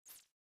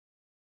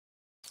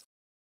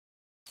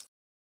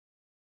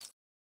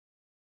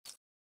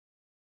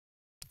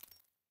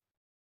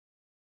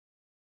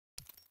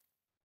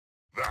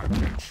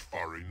Tactics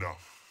are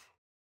enough.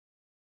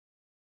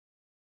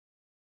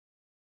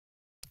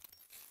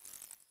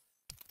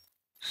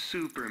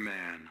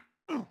 Superman.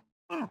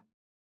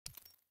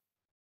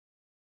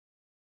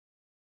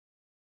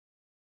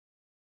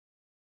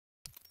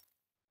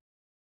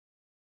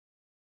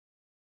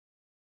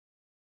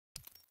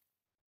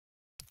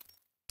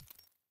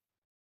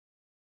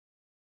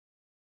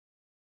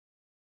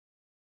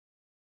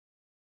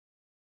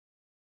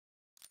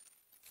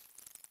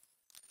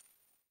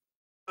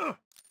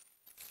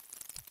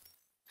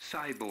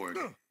 Cyborg.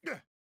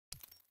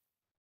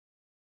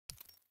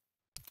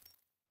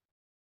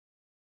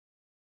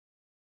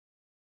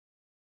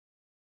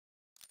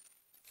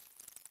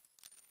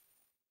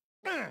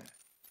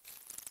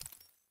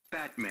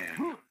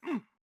 Batman.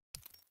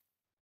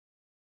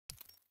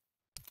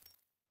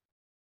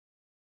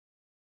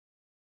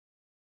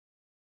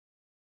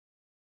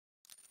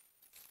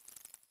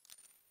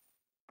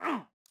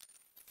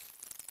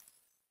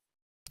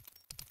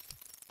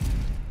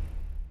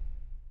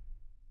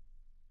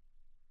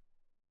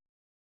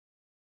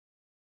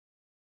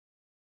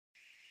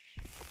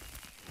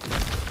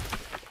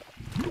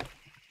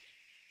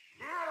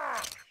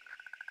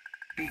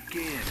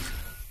 Begin.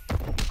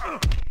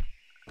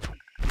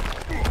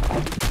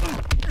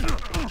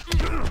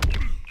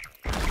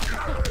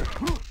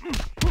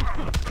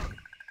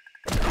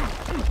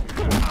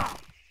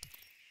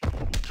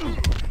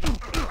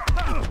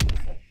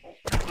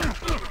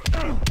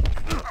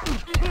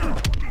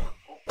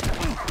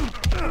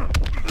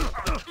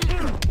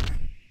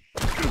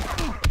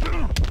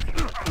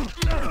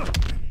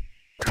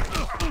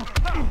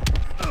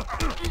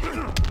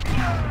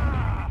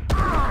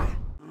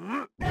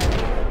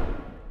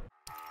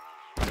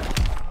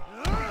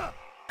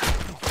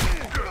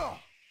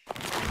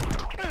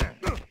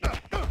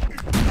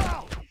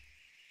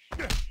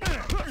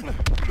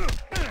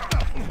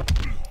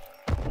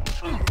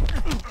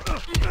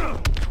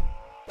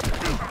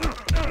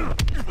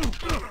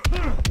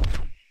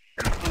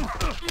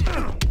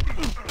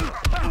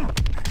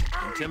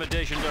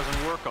 Intimidation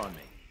doesn't work on me.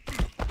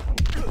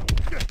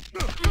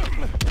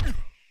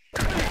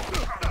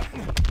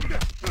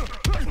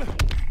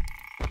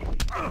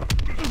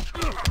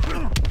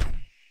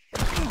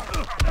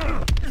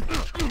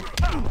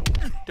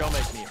 Don't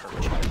make me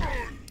hurt you.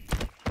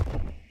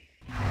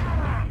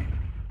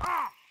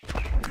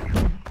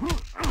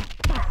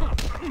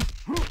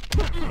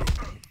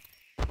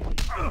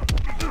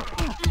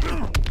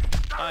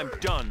 I'm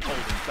done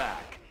holding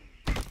back.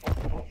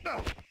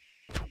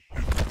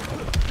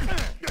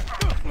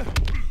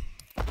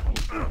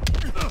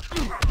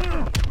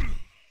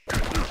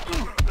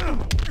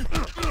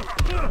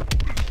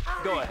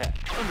 Go ahead,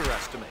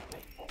 underestimate me.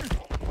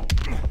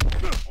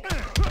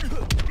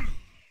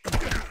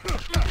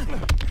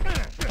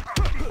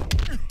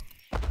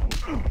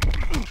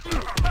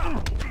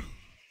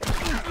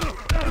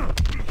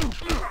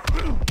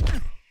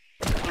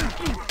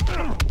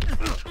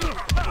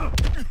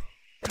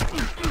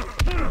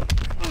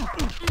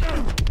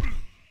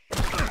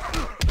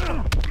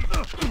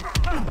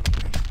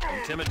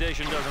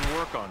 Intimidation doesn't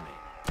work on me.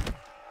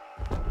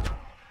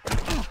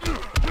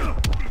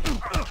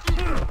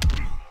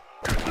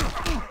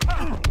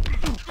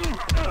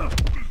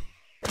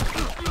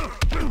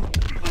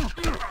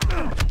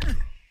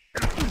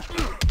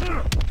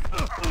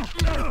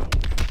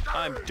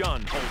 I'm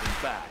done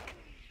holding back.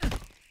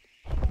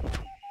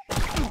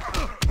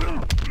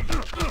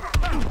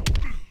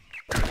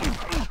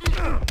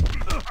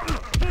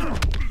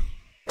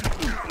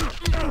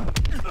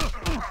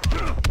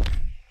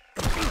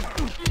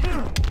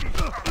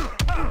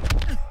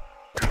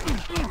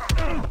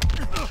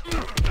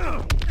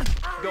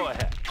 Go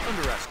ahead,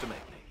 underestimate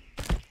me.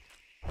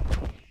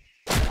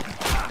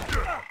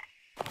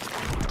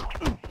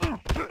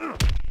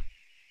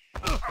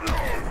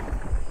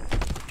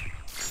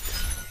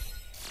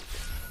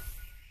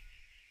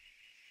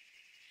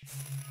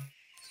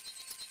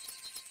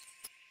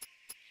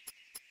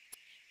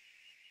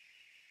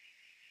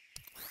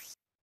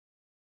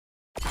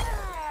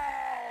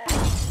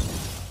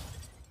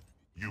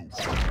 You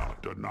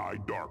cannot deny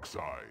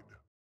Darkseid.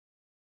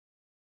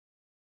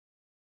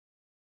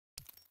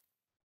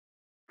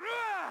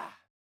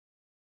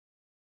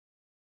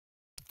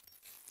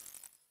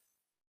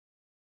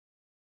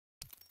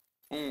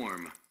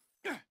 Orm.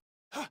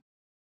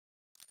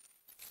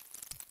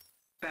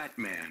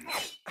 Batman.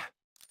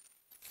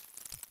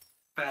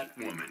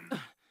 Batwoman.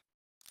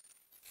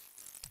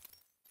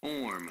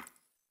 Orm.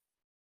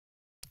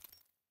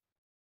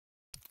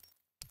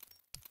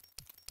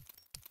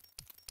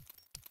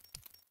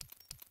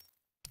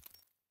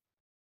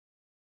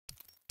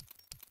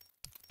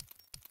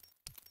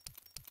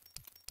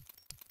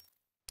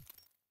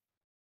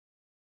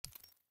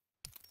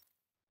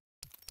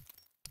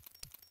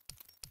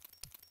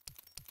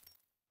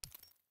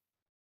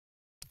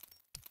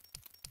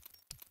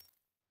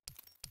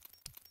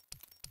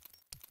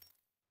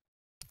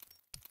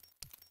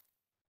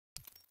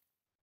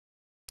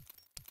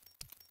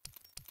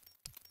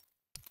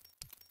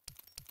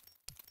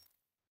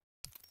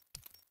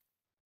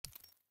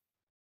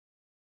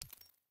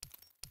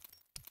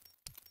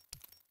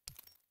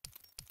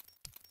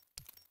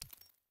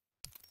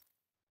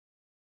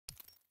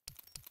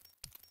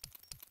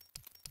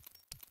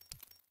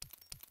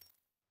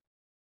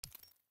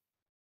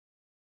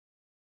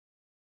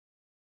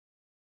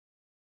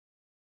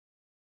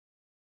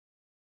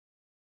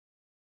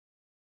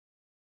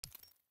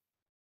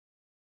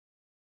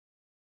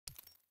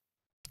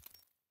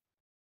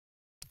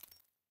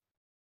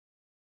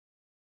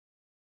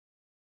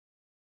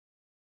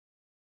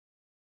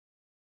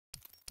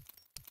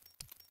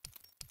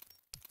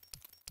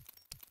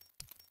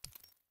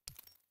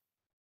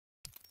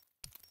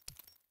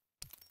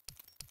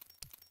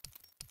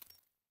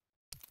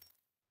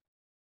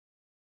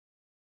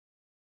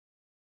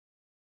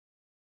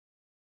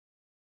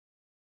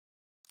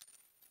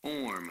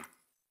 Orm.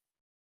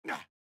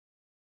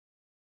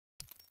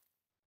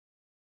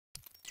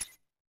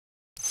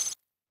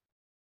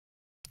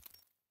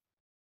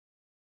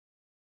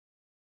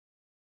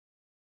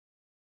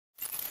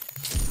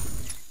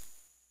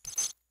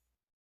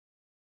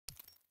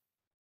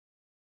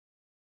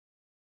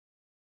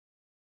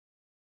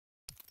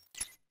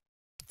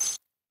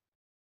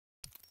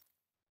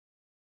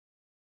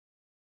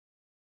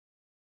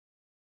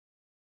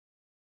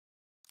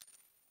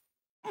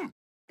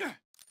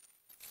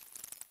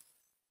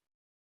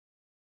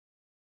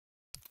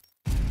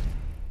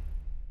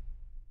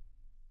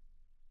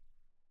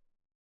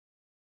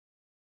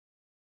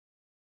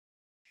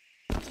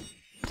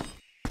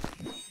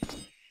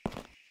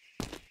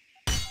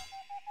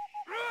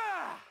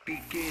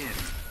 Begin.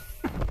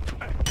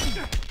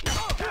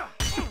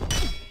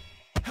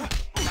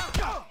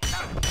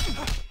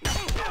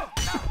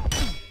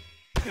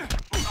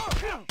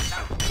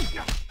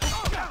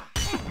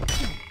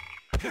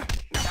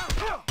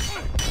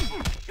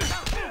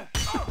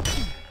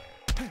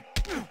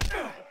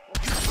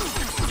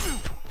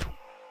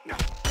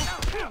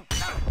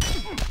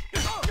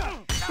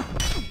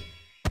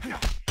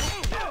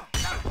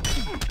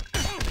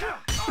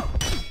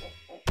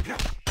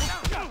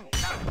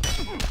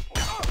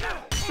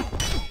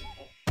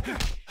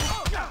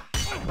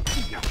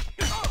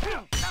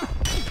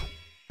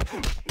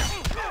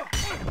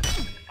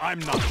 I'm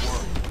not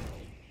worried.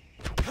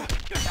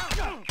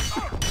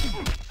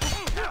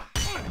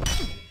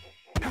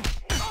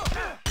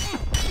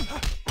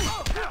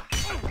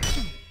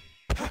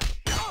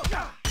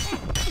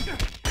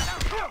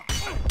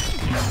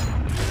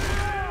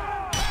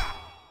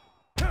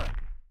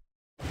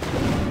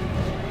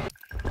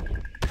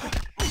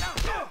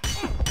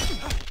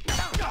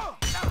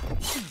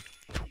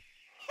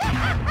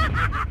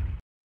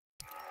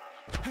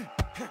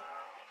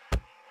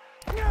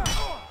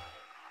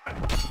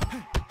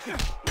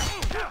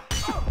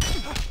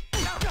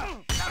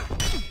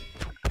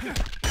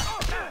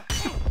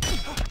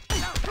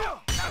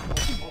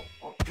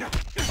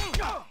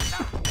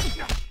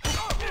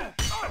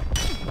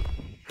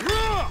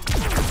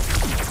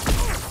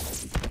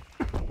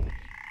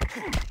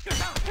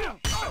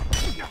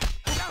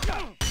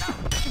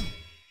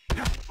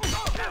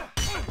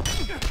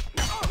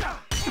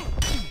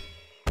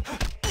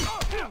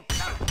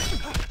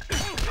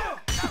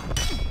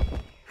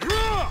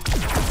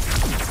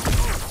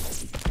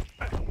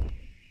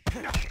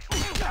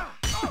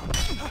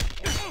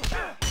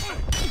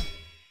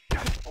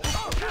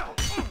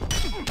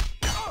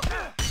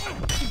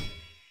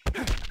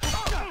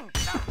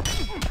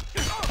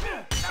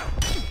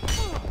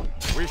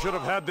 We should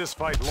have had this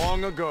fight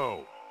long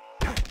ago.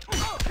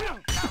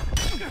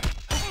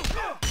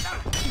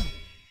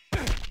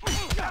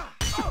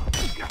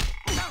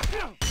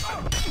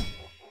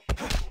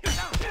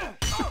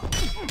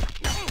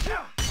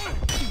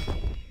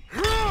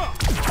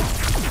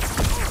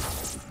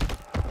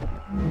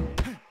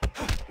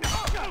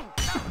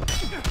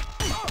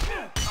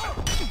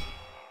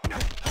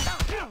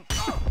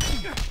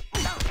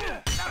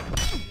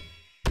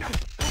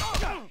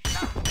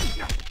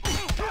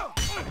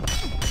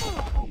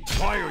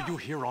 Why are you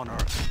here on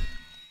Earth?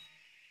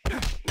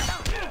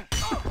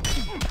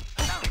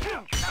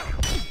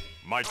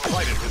 My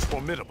trident is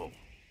formidable.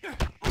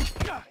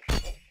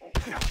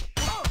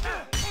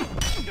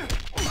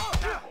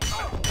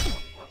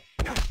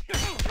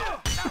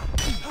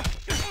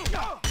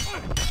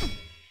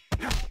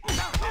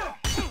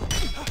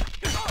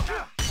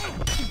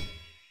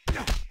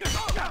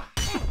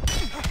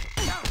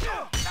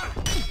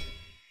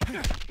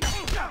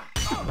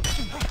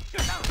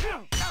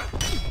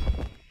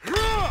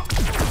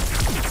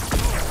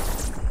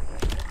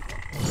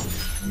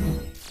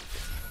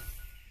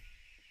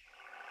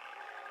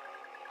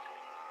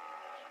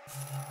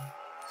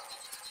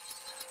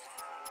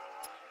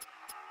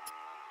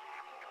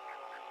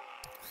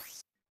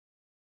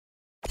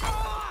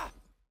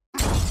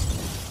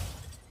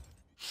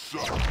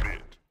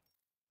 Submit.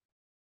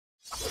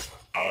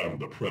 I'm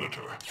the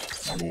predator.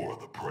 You're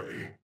the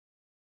prey.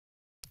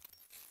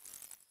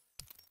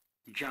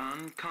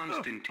 John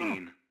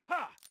Constantine.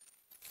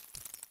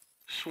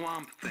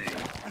 Swamp Thing.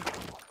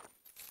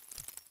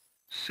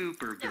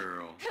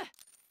 Supergirl.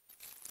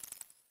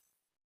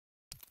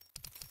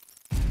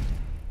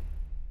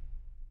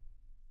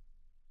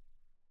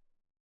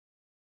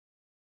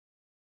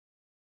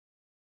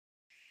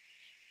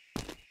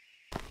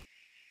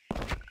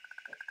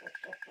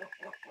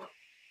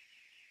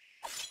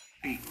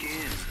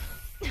 Begin.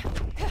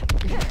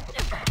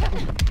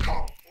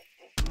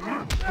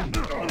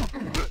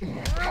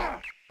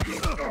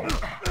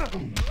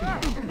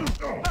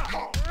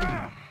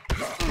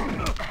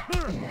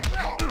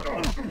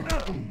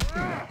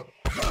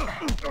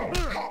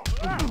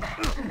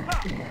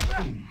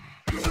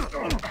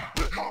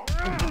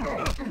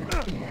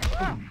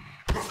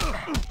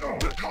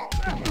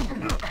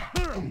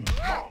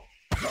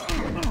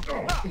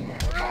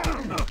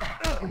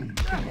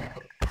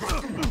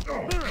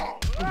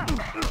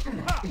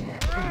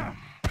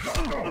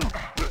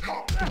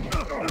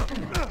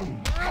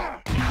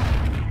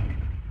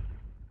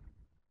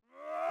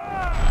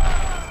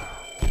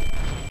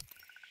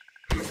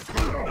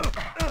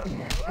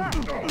 I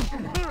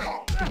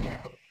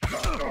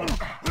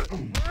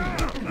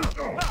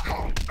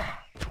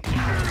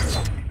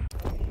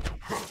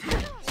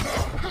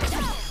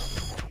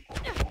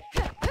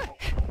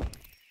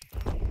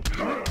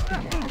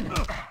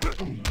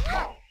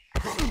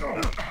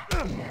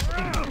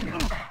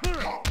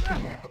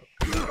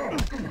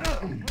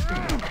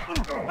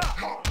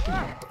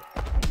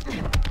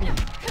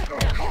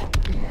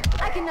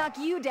can knock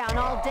you down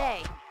all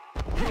day.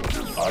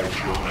 I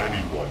kill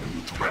anyone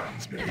who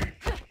threatens me.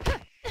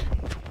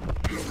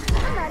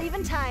 I'm not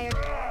even tired.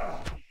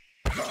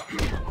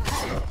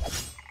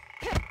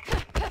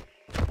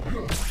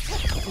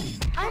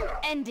 I'm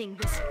ending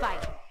this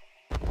fight.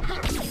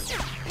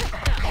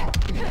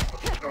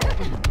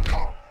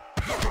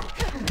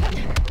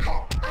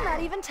 I'm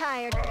not even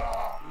tired.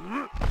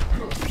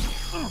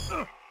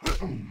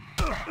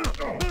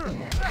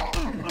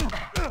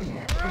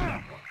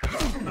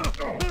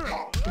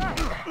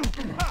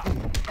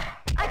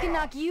 I can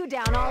knock you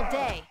down all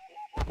day.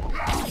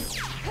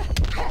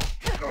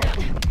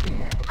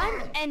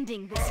 I'm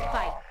ending this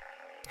fight.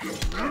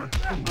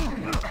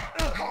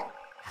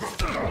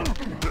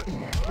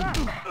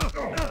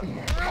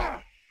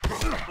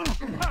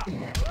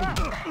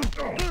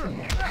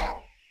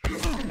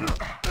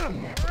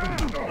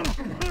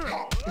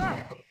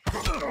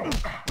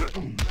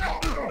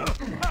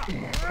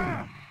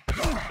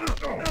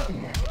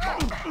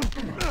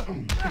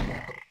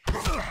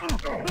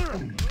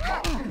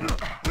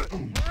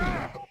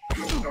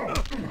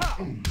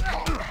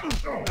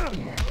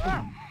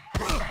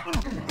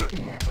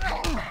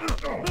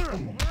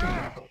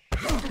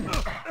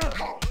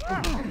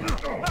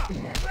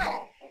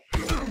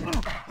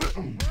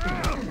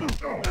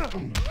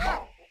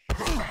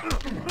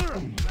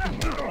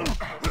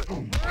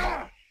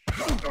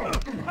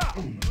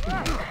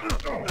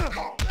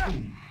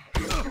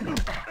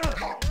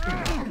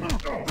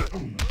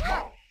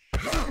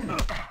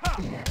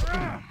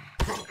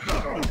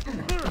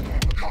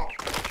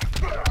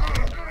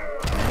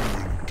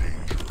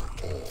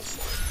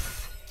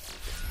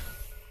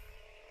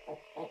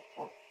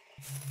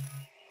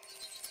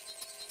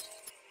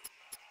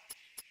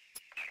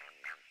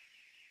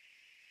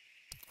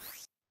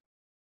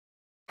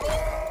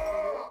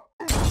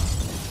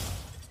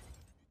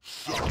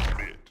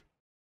 Submit.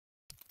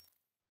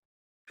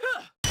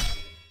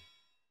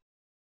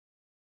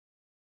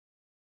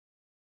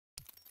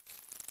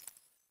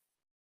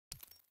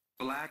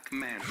 Black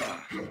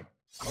Manta.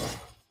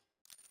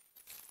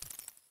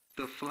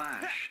 The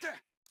Flash.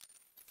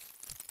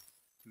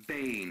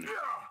 Bane.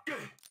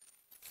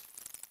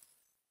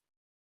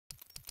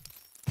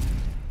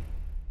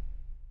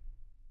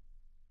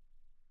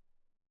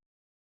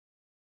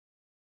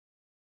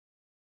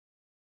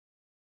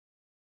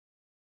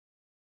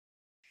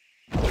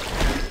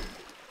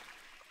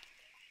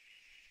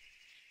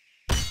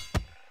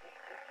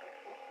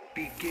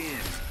 Begin.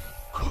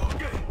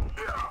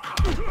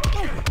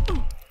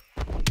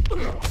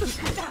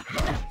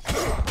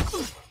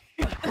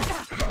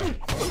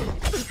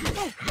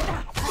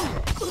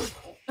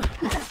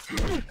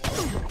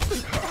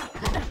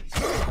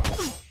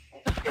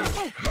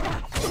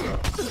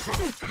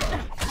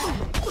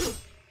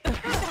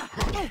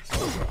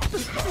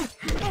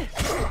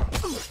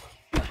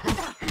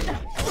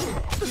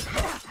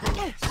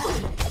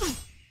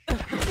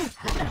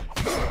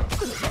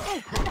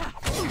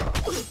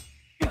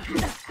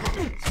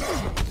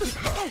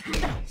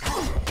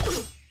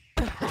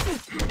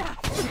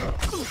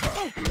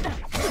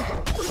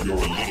 You're a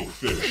little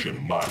fish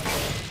in my bowl.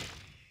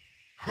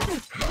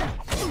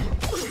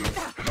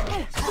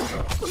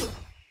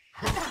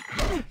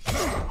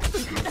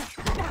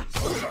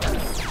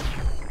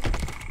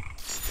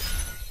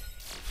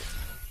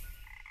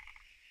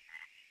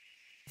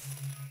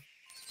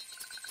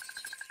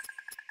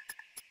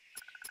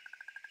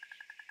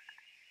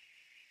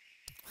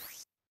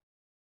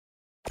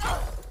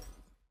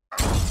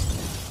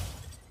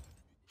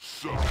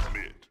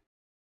 Submit.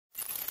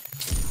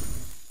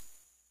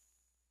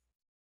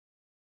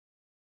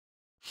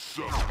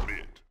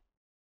 Submit.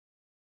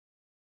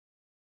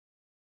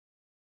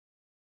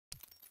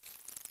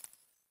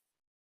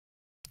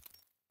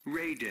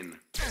 Raiden.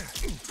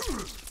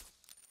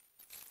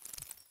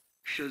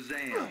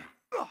 Shazam.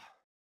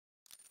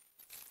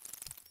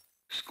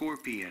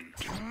 Scorpion.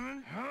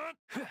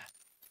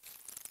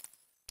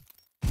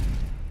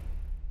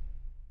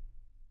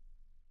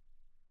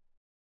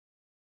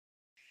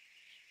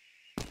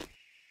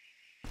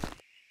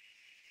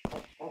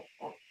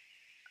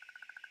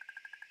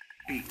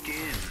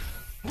 Begin.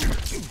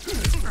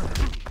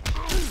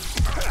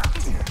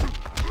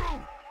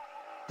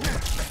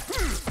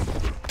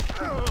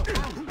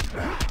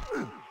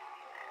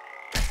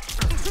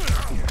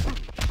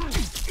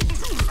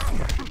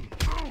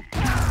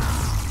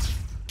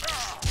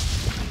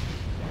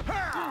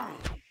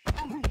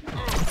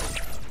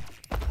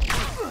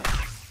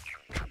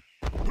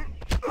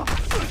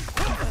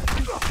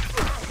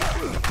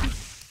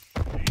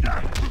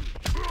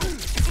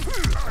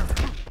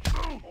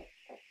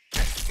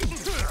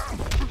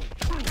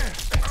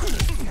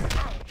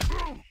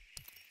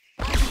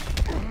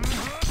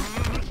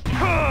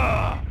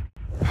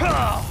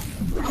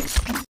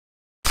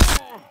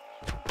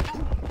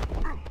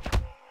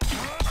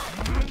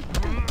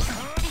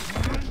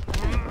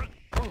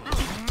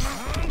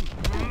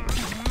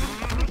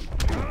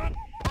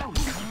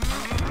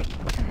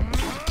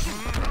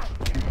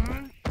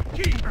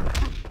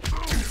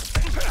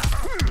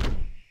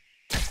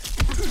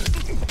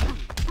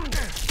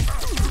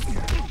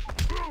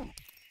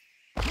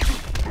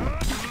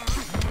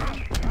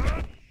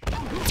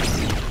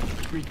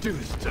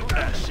 Reduced to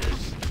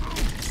ashes.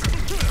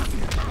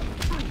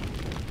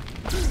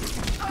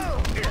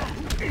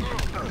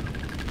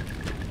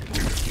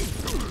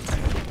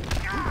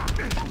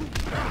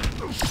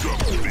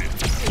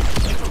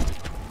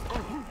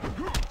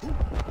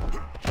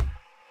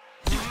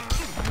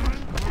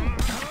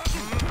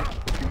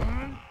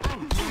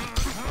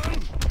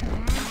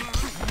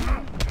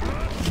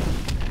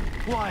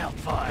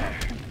 Wildfire.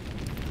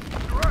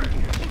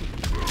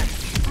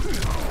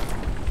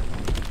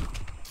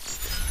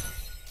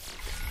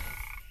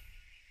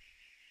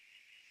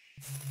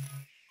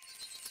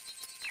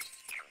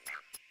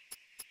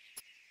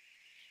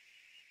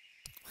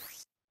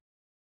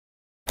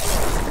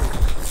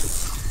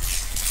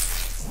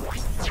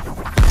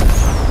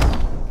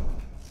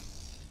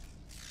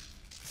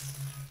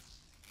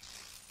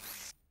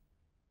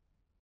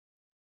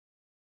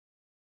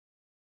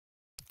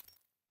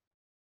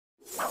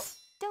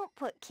 Don't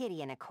put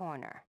Kitty in a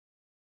corner.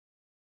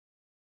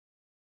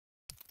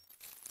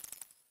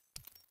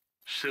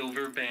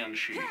 Silver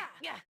Banshee.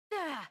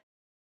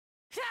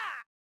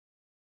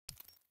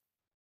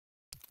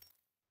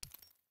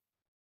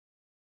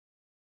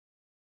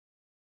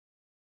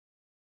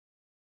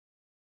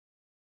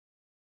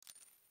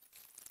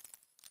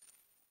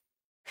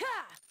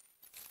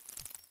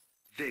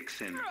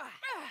 Vixen.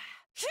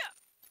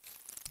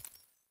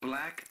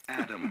 Black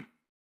Adam.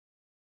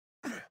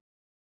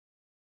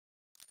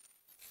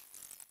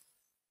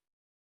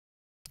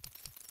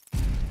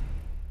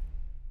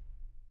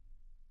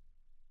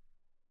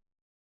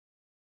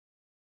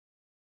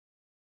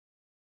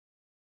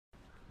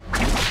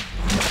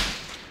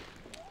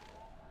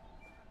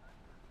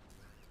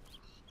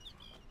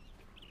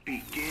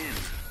 Begin.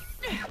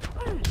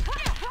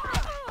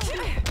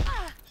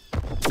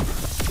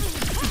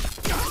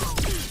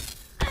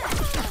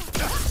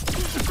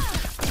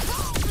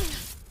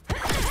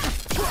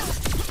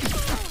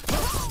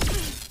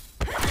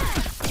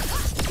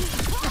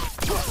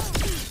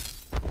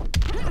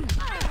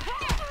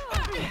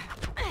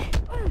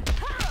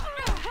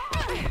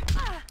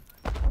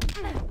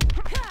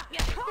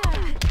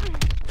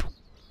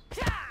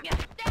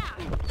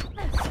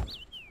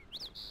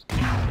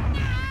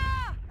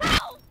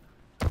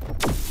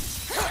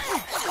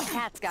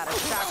 Cat's gotta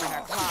sharpen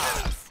her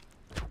claws.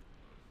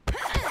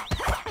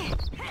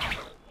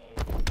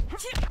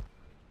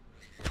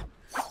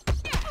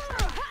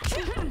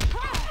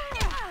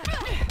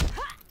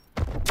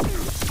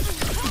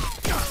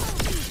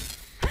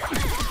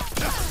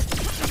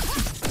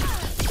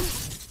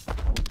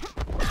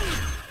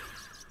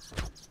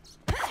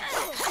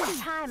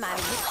 Time I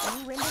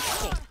whip you into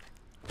shape.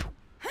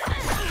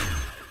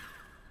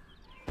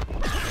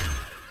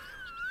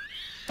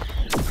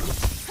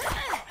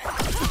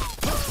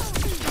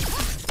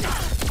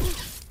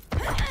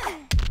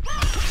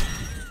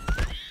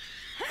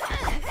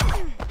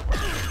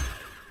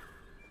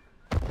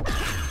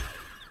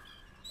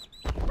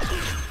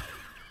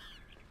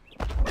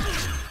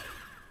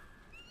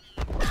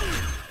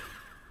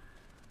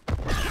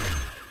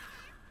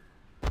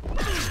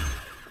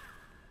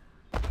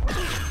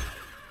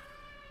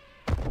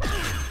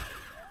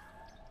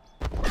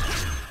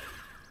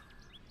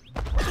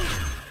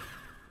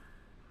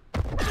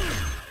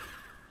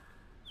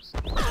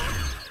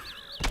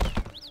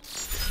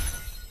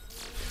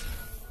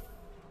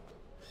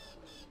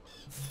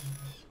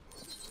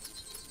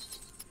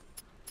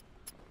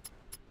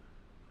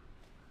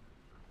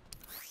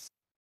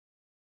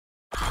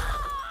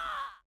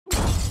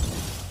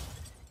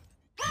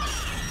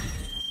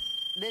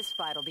 This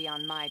fight'll be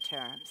on my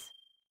terms.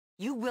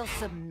 You will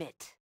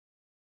submit.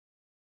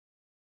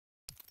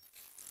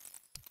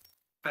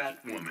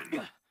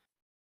 Batwoman.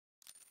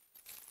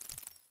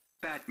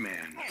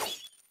 Batman.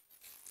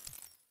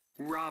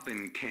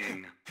 Robin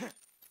King.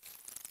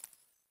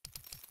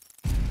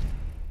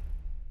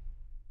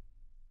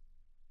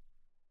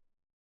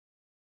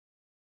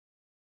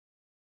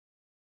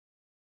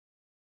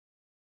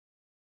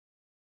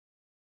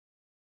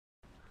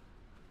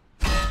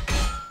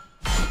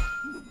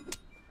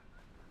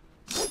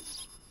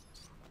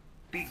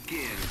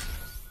 Begin.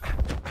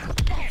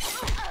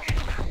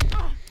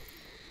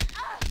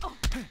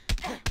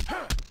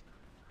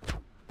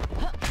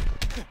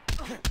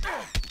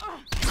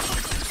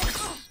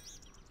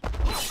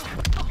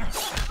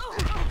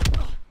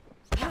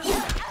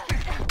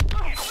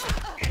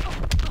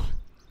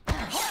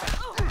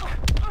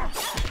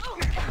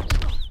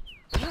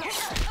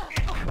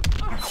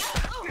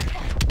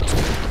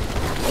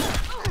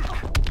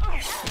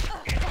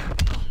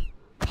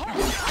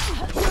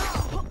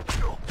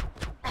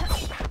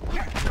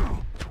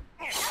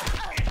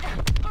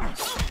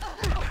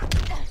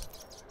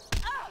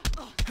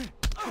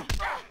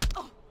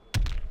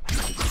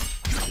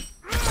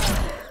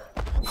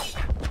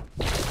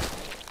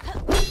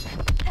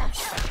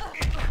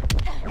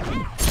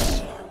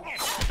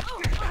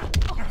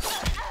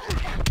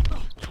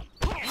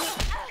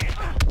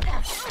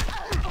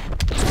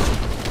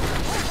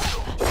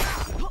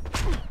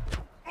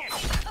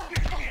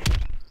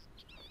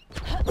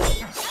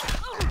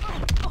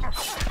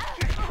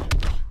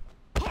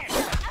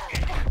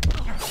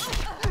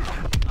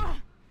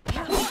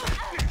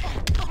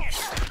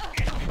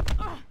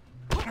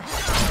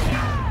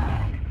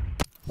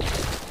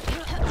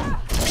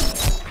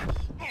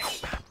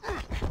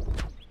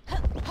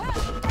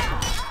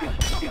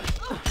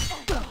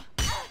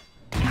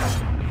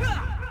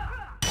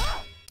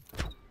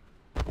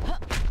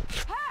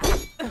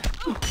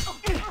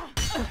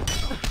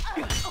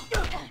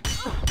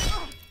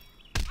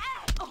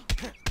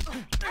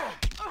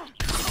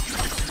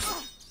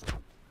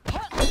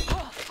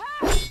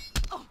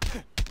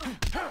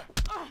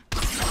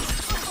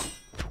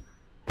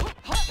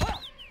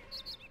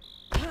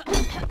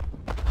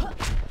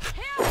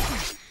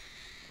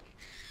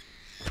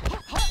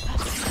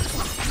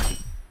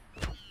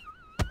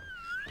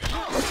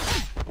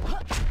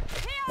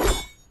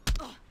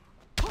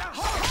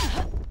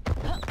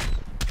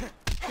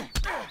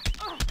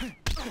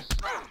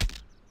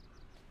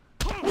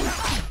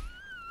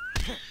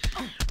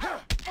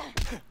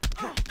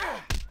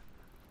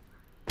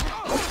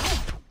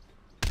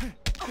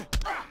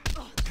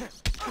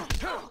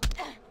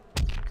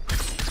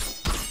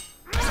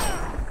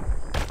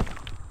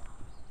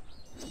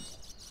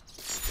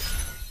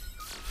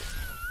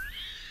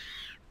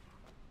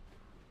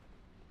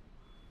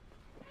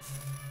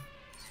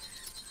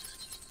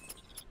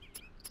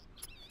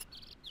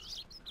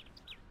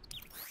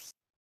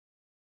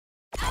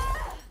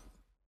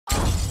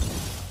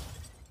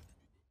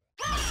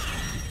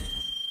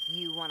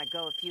 You want to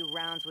go a few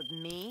rounds with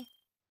me?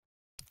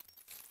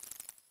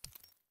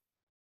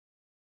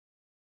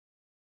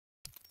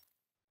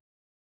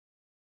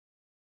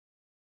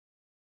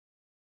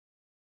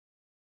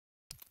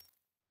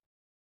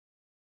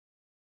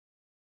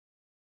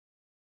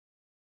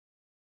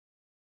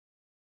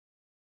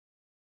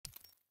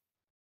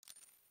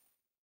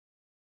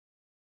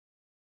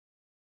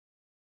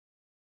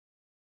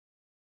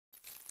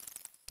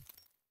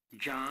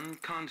 John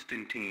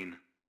Constantine.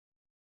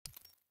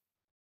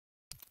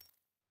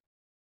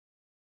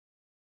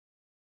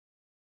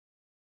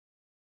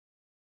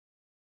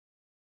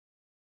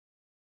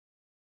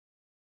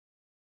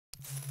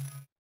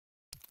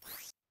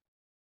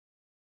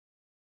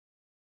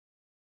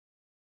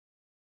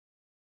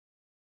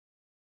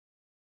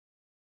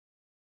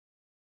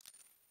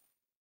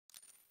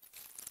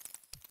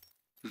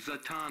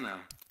 Zatanna.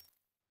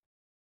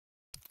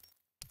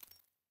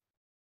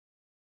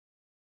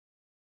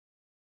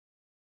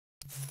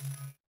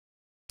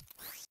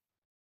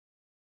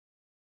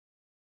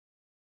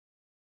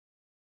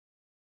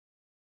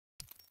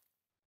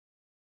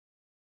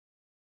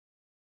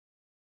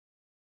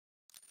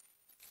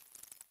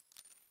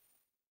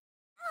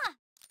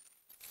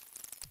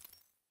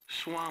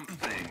 Swamp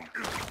Thing.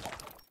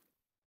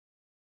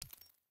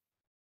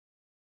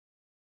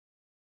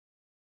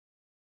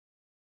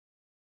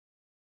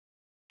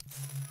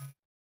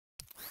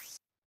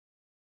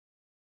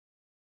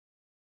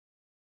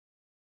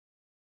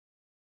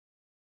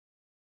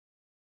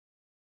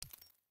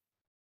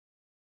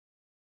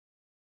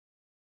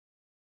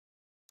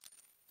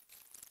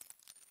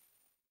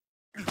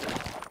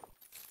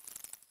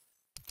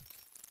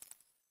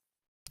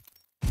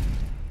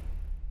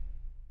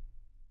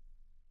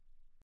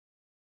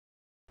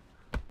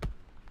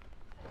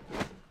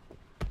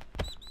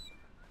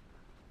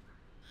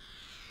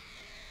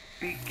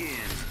 Begin.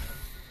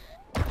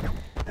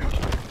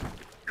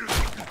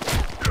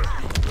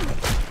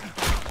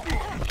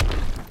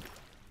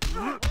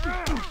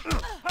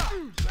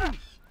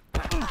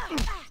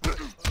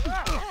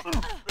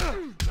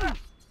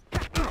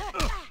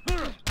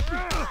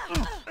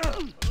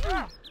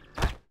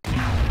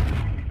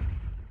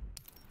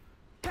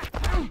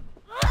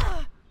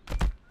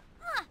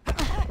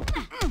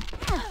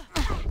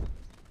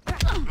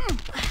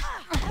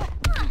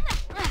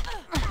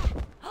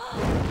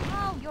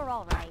 Oh, you're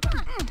all right.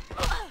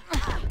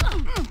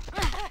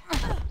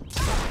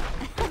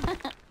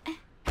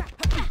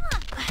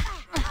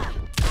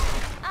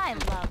 I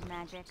love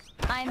magic.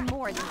 I'm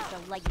more than just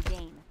a leggy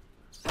dame.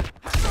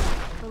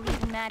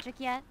 Believe in magic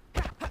yet?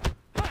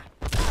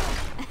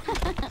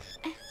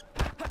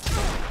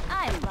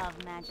 I love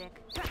magic.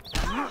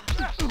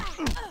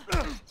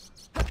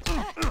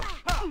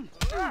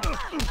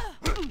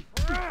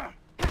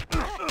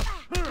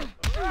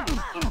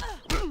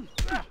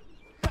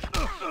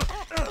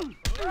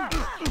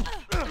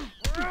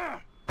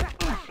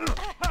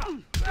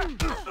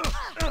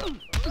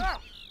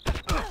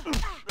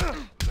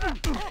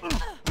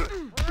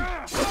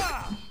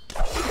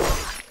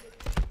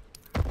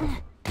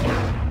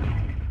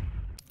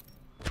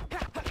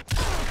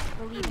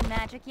 Believe in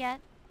magic yet?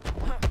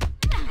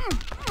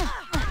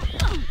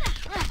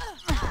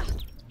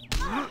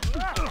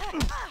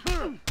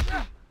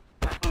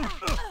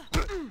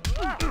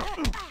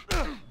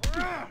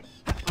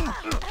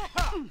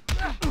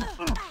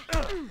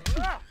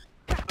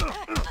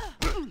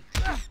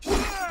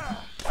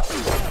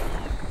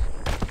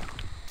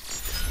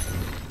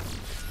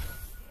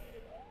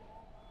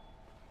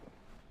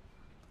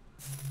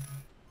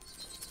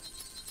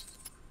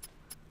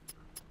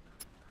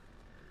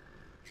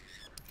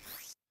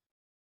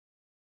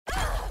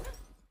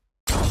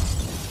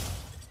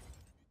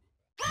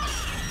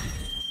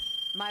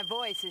 My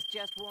voice is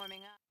just warming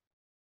up.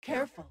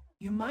 Careful,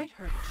 you might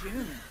hurt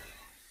June.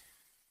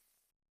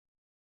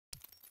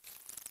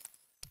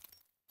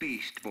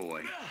 Beast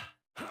Boy.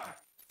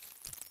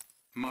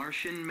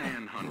 Martian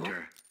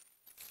Manhunter.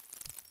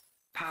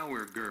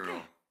 Power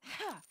Girl.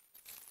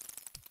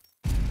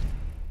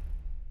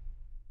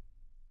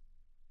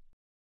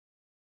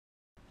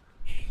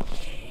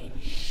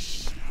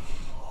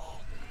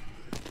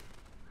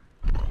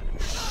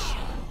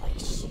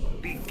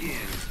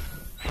 Begin.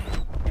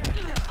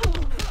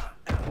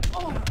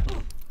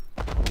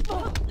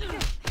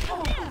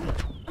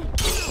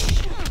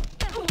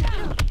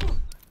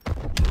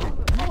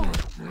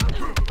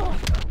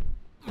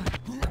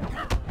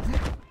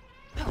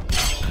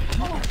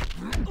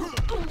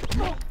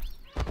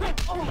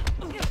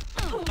 Oh!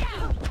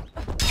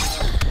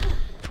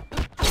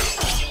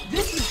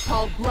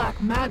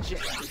 magic.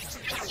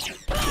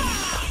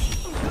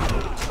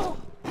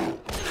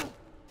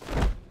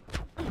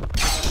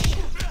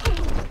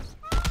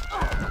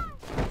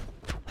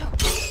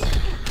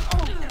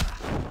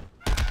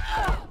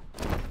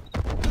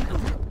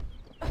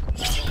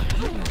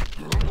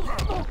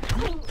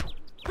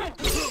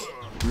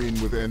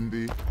 Green with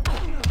envy.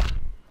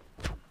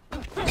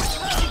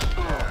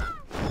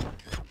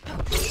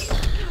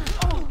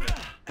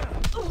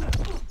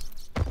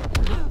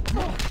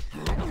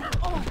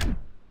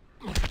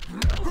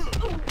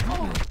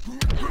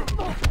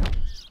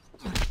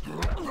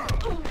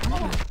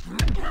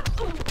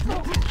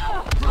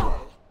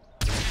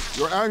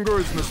 Your anger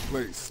is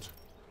misplaced.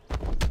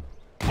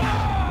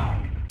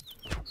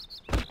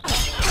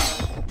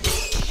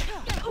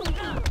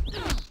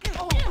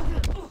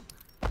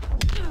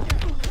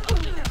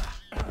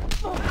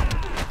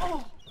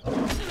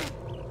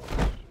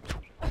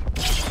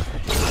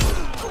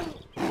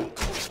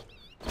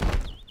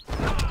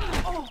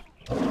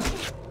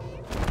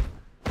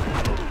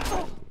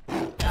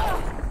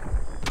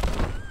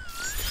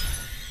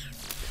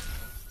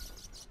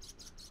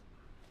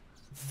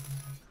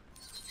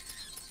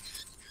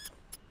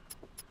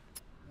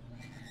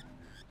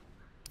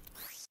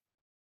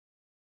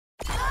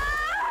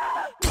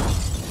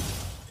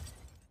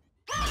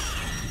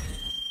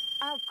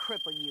 I'll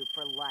cripple you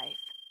for life.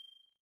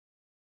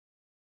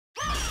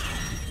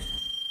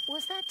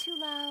 Was that too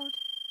loud?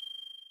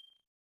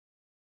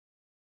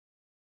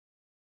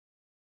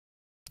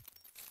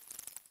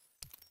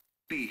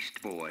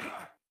 Beast Boy.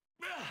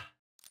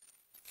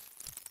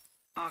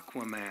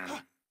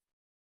 Aquaman.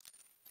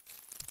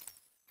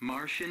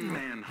 Martian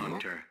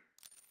Manhunter.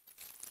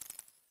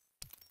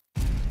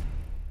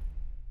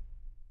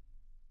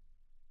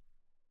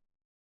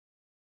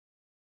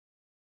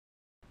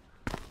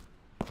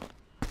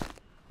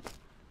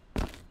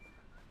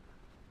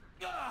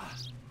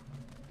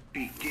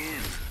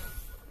 Begin.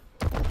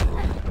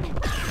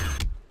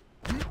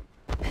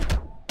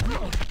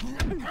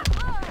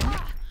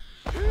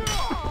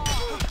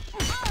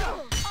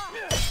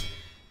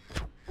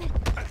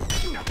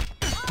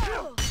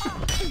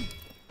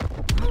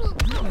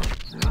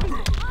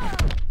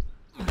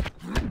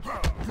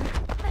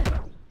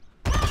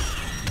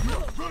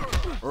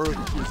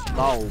 Earth is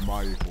now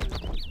my home.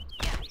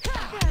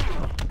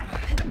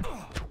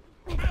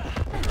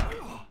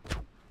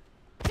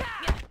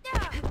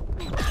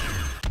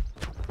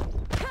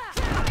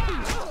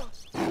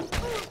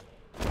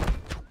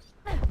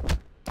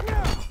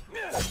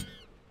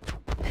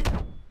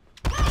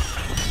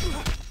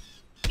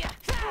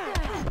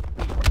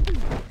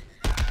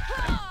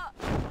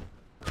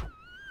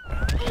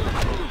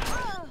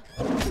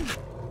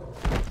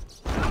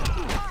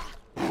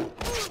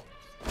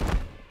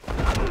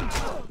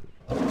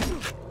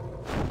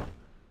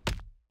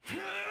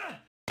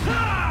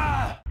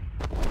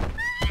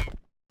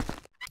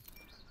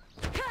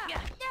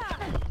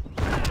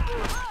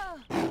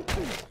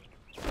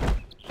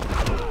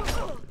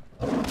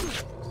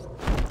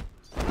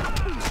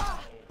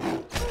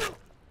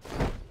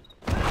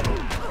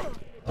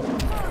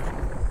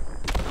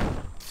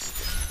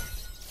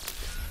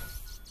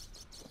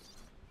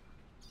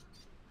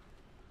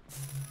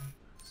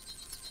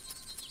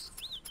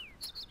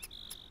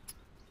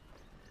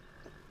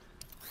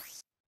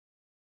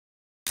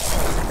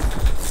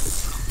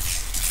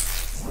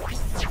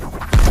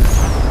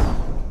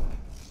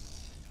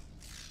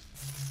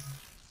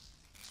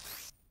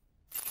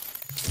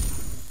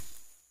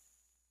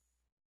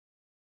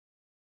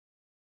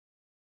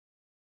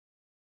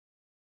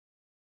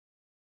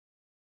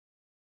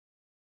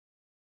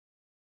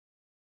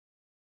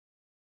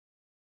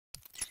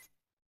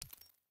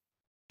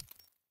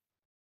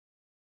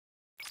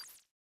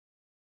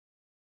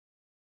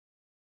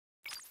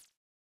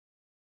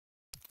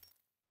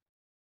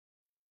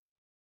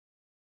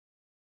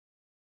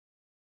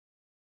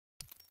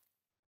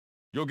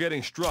 You're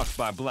getting struck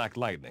by black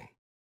lightning.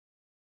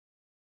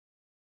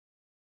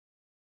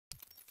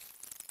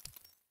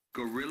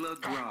 Gorilla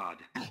Grodd.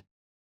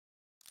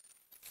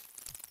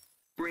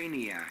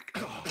 Brainiac.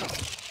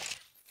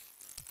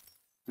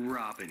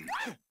 Robin.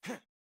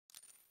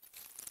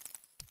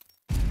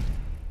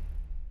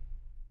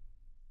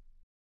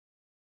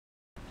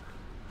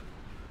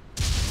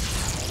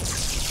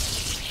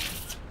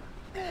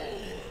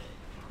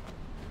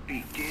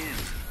 Begin.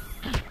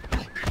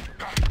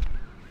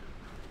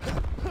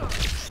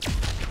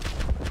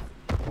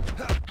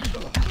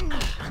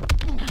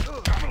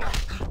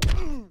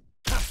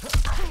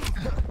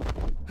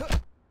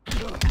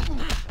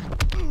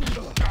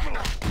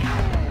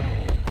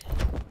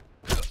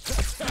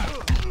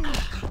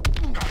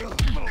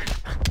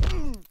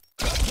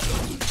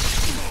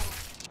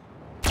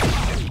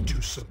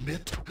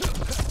 Submit.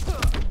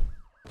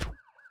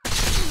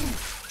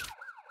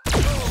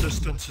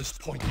 Resistance is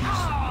pointless.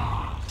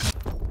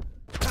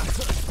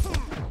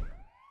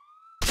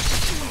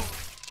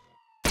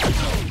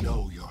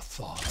 Know your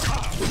thought.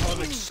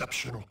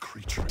 Unexceptional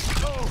creature.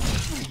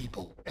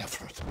 Feeble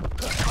effort.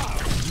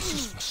 This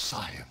is for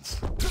science.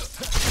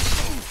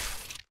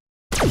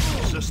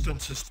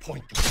 Resistance is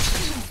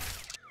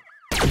pointless.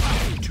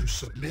 To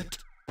submit?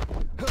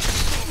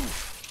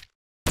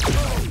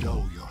 I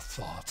know your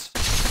thoughts.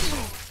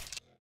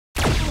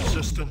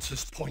 Resistance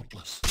is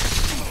pointless.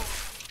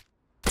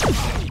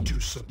 To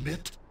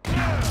submit?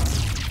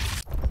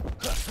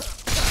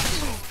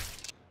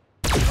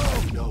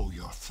 I know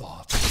your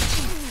thoughts.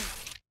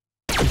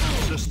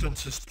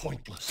 Resistance is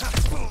pointless.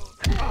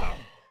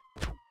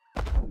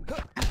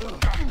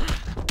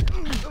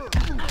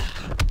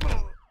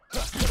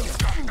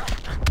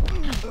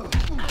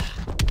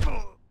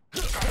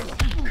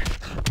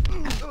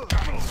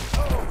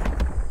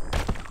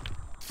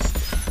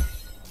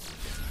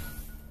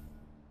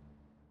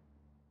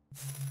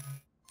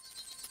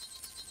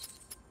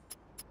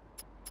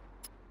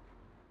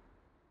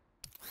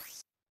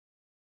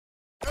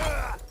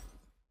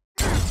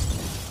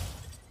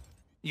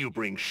 You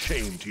bring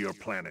shame to your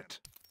planet.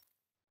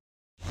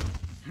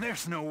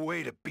 There's no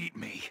way to beat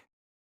me.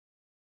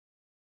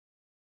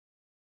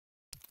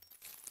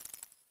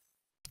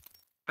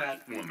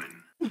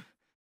 Batwoman.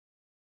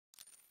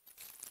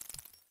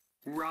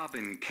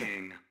 Robin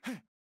King.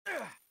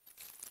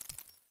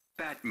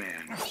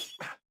 Batman.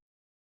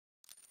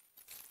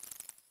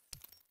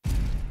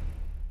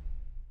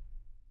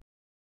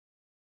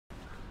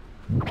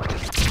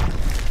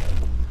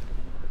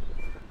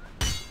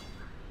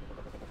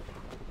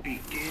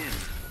 Begin.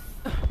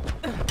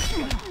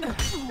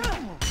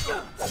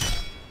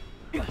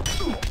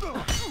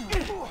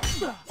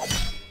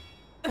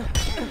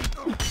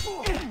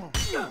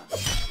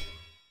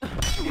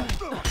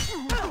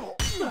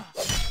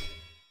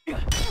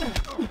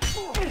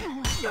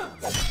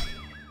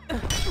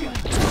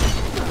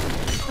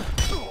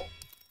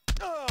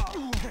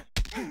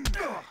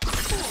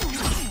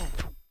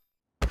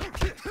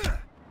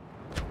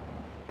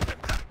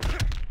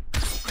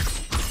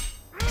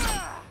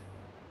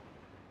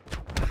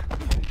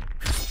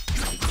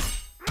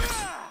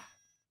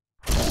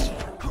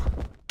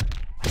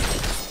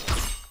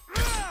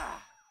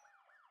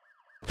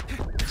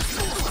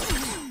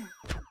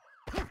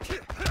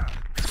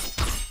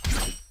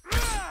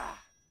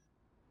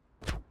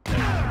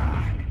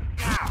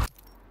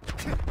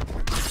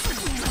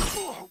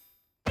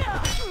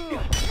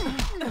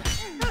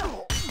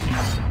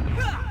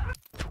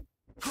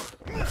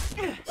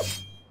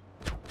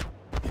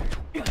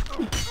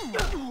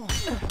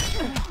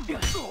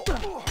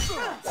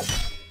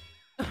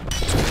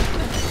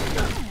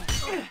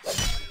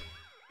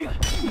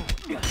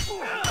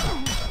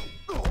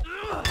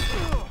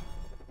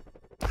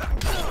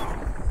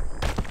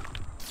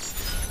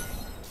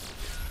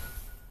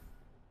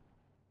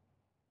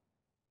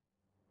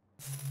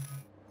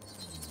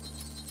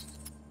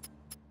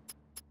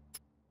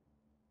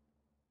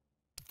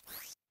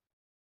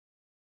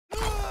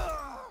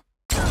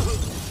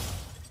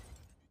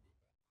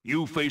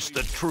 You face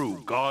the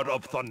true God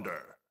of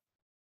Thunder.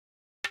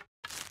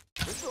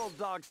 This old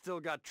dog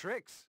still got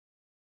tricks.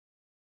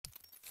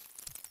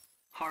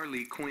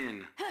 Harley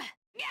Quinn.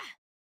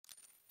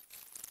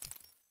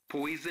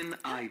 Poison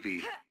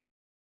Ivy.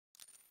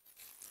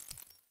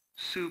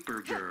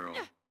 Supergirl.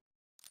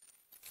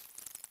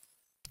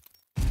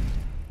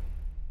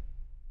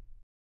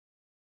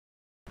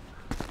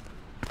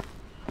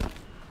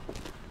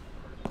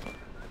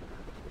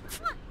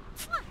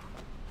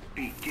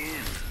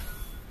 Begin.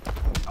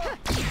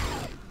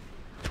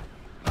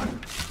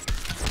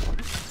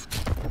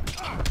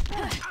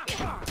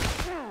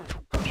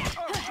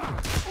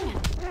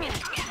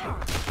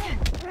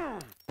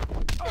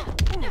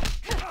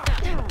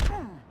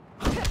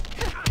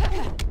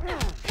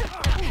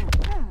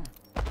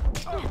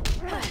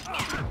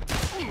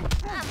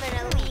 I'm in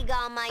a league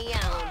on my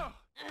own.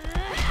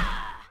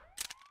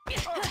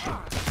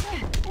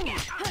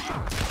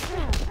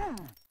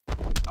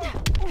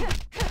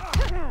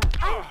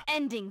 I'm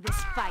ending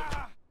this fight.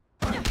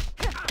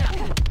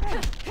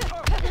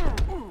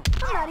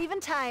 I'm not even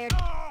tired.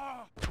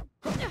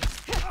 I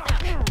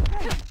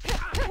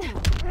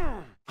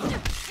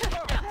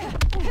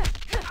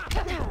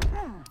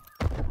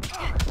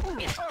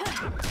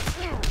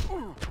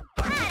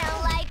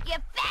don't like your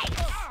face.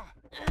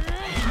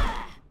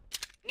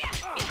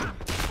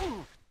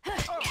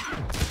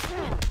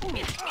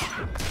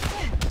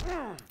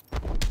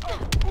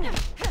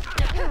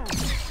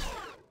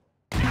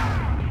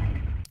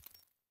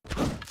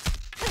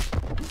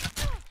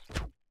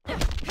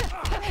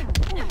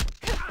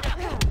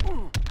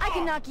 I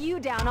can knock you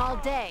down all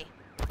day.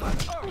 Now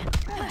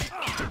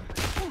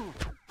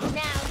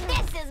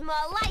this is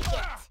more like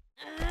it.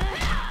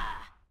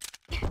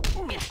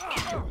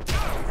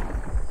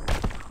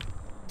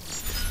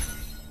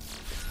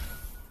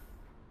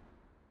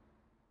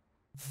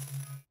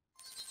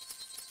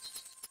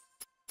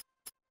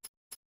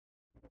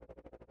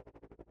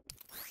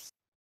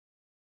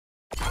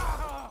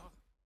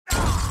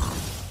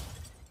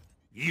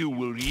 You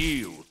will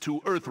yield to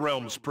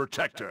Earthrealm's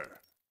protector.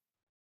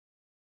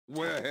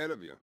 Way ahead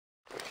of you.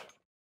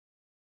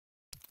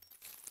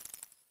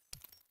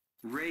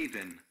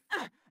 Raven.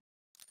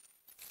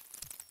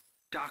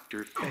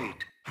 Dr.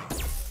 Fate.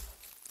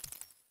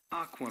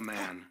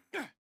 Aquaman.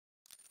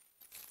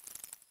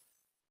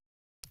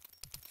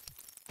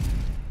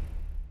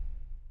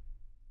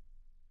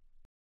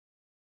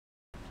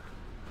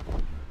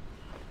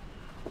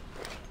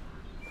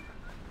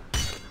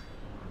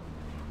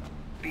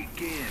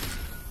 Begin.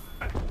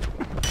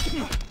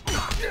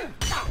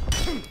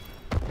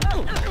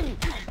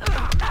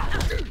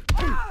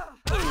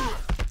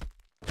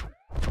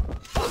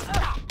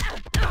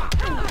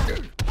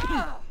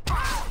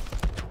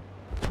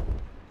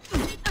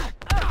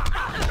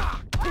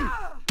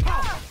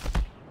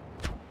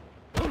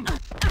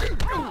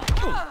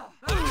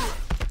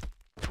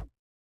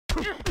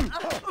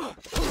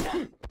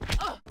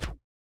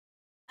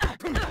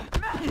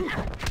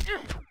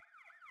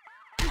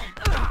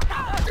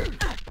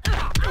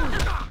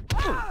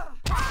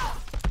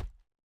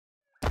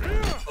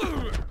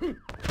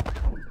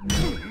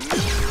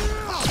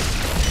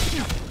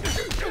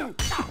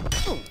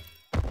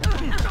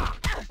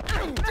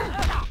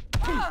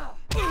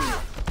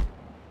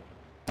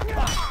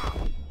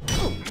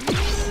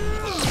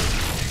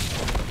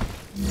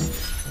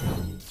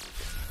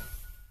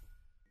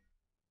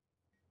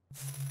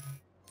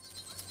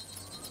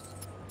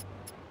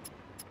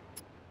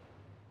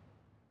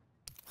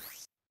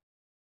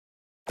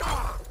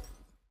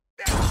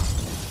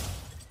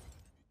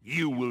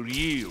 You will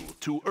yield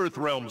to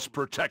Earthrealm's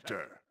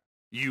protector.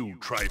 You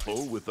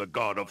trifle with the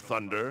god of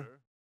thunder.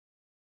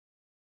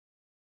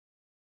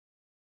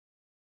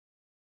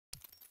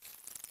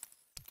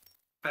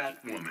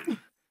 Batwoman.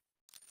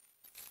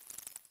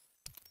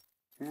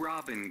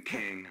 Robin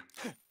King.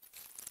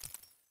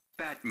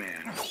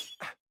 Batman.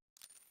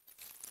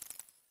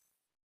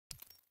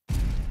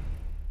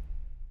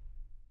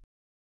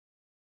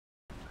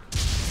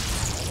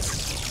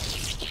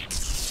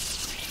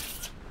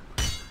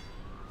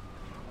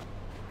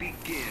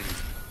 Begin.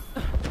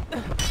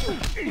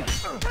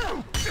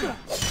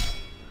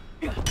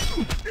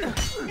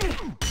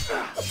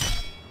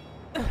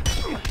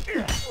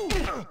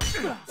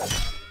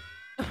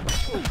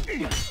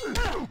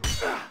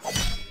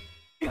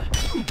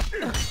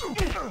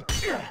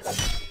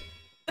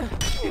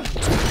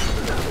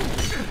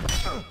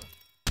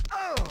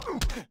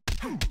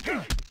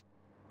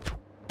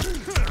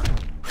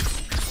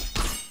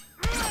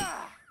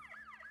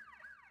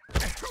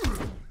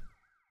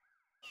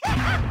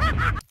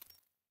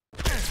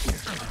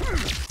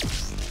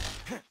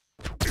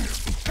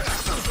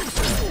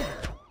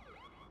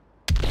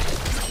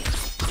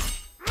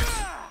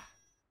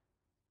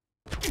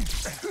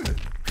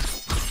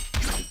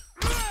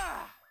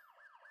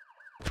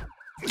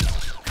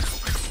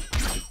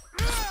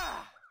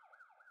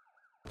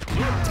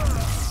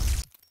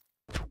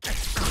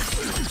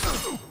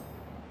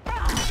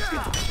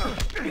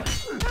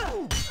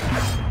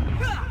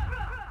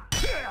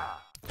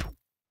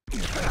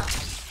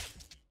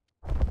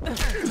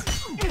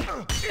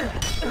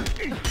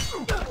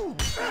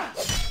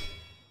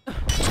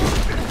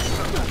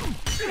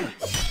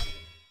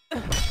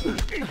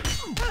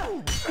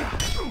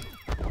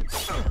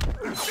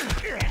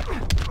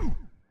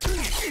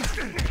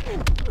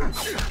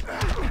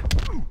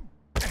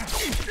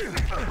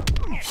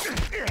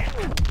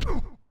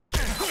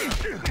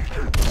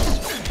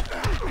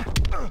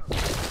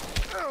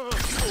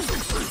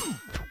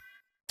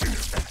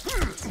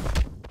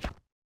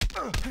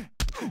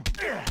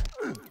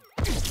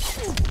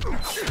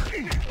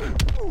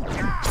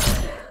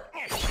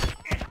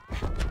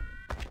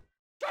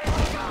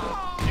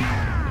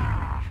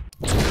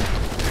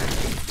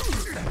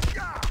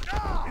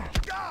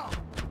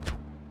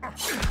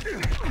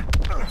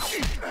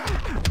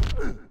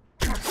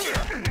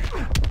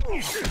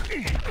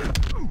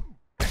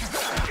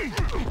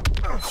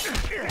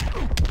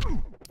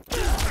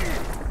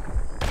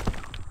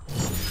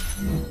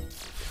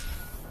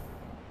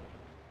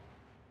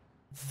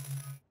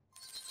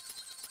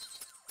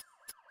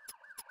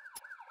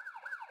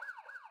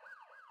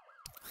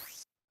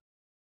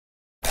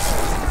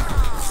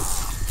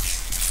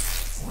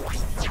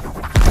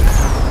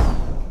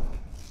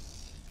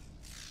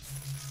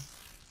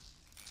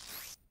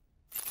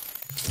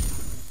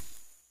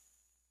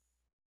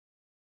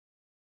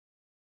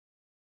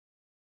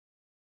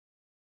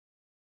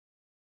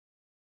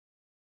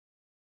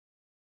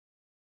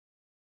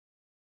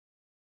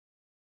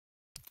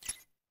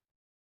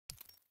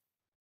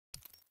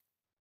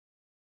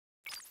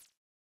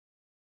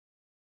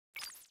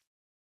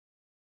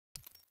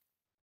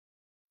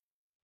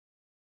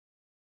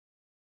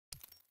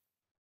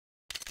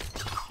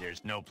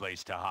 There's no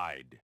place to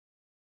hide.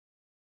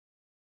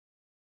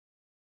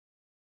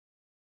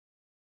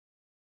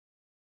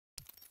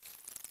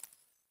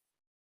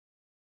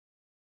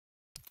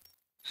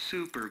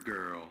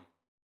 Supergirl.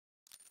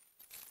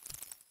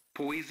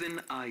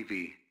 Poison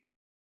Ivy.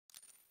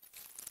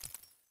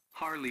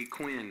 Harley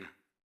Quinn.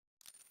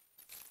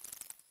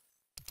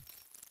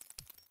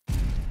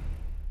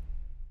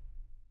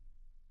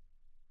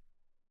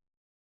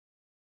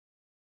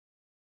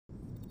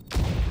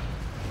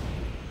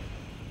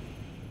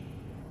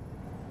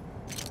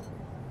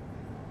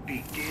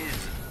 Begin.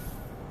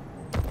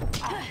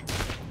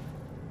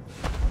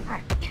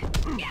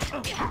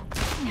 I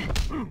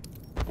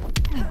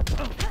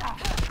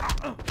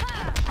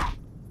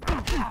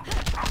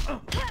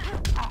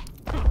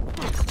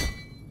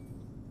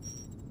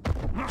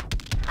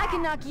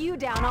can knock you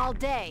down all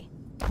day.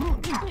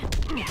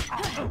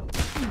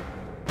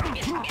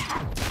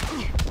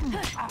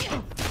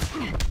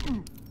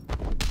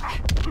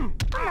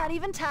 I'm not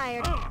even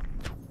tired.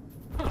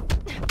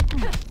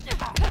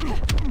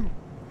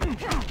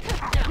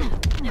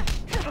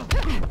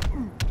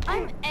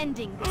 I'm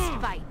ending this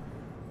fight.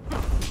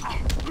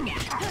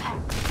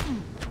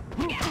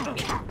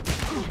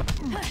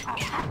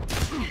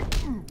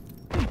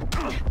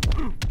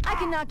 I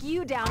can knock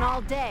you down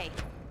all day.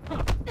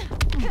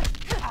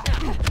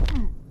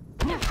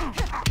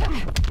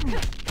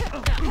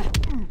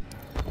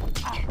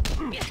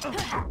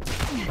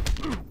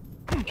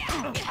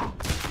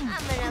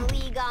 I'm in a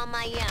league all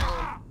my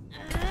own.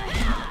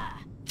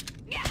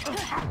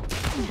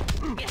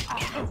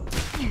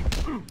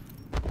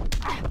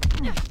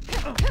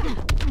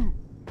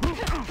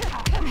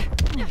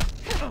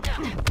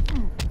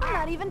 I'm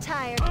not even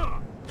tired.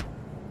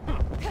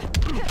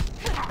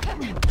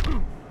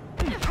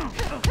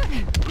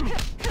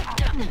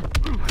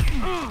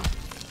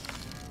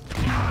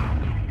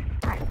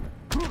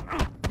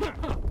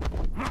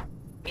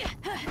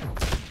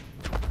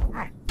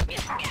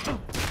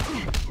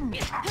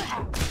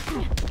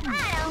 I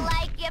don't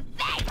like your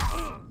face!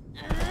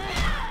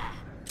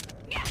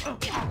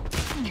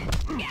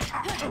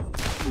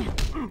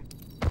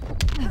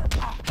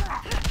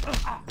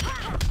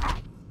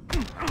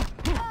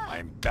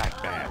 I'm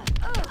Batman.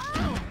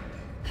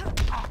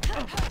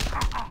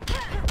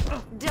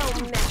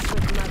 Don't mess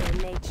with Mother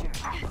Nature.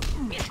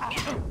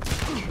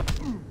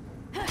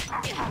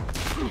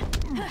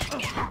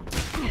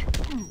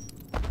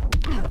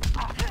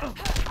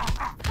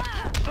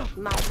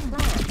 My plan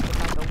would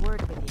like a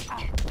word with you.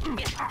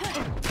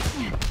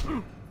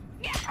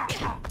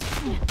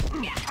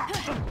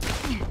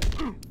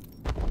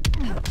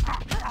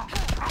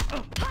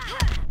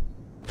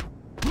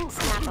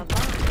 Snap a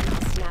bone and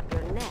I'll snap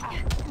your neck.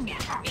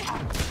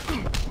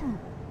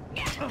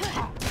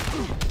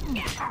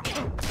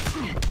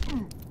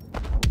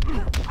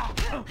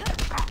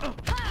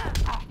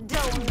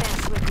 Don't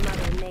mess with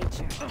Mother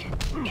Nature.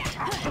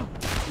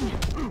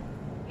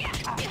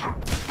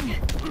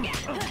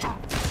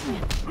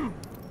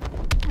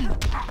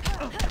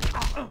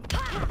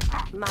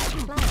 My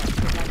plan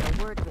would like a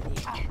word with you.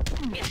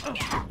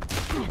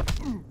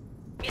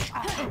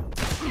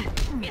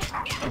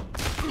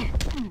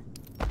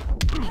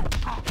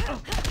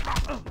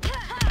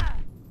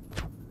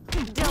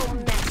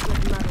 Don't mess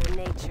with Mother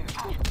Nature.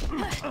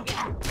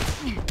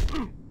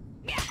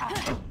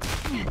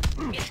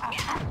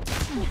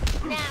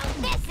 Now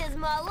this is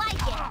more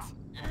like it!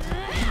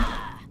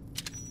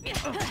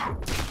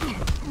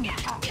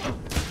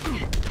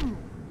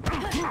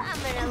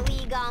 I'm in a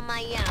league all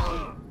my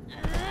own.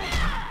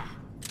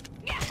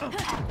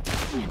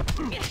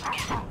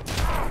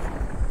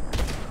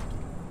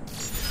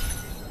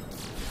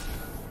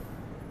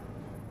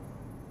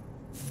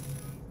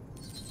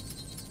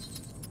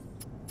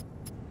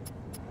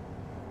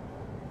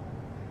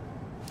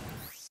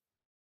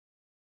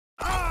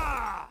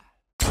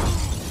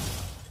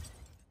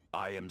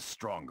 I am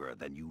stronger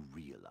than you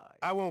realize.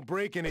 I won't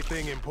break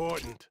anything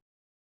important.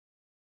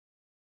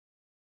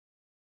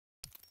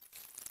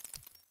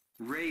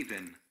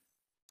 Raven.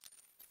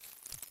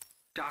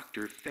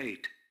 Dr.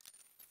 Fate.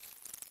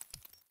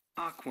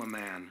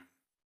 Aquaman.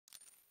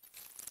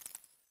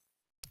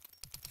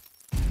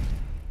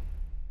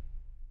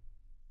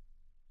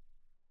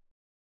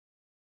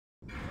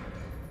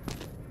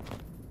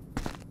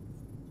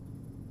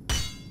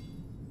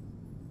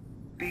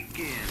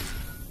 Begin.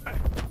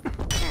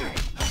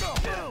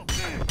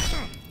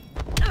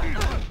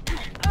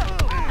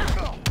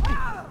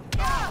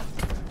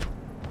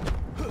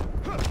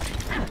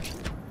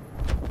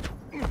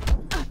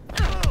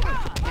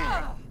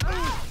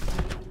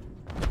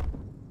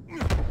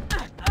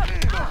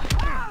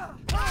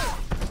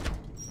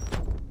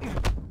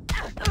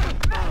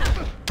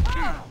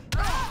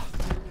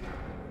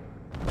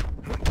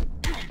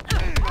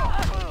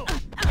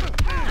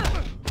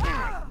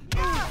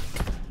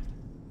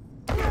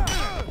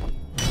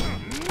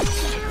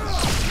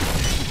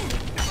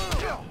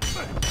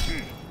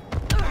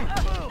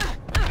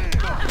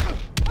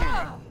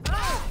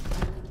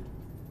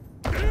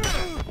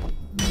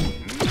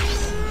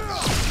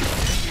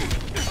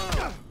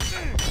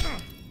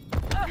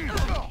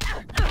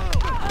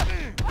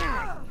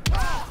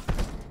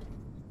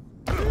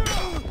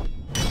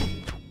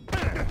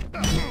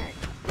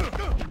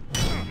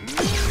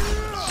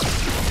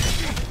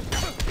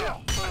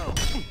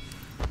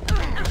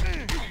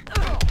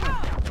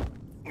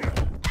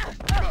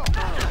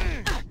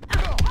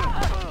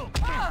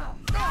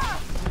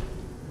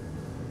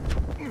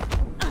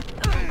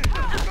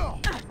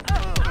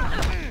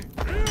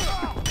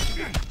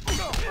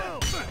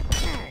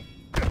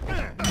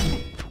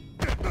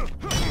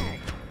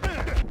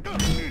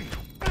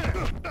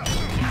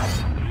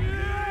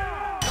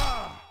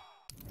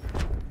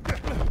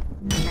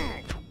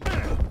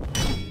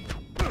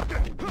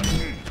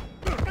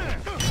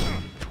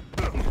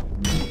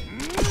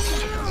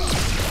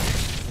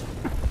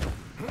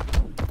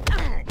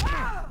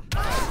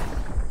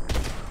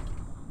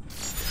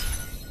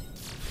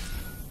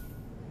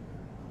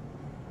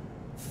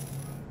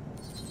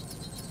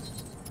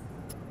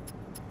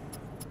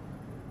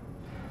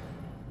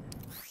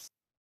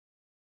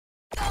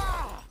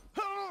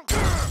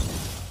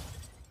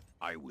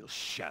 will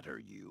shatter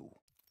you.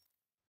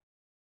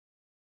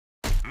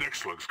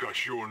 Next one's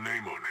got your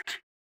name on it.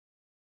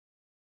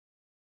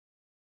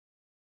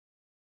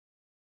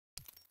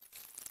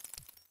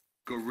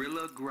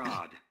 Gorilla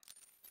Grodd.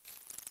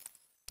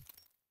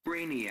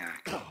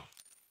 Brainiac.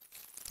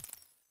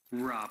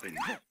 Robin.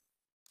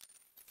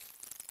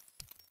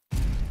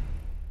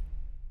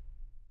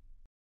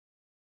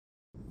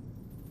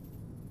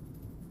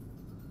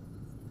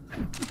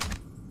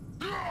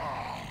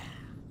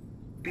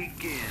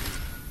 Begin.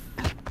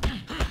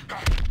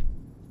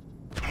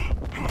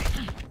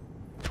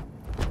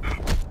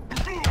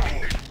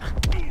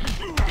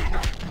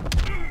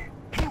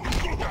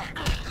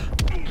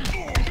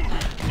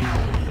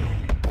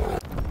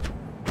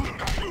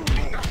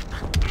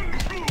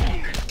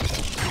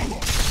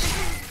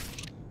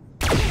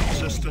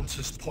 Resistance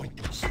is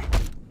pointless.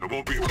 It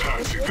won't be a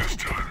patsy this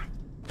time.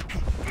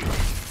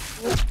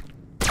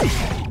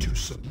 To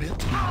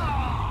submit.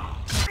 I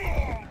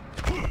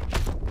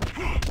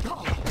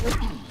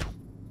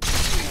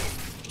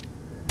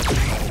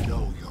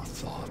know your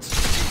thoughts.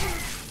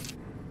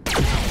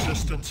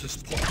 Resistance is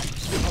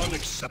pointless.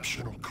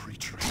 Unexceptional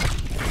creature.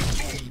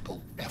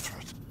 Feeble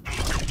effort.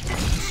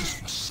 This is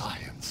for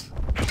science.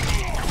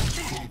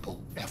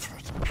 Feeble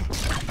effort.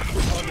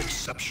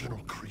 Unexceptional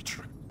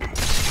creature.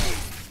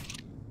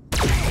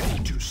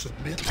 To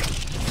submit.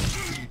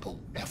 Feeble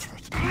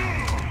effort.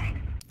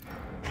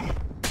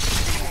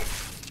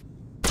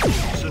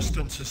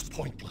 Resistance is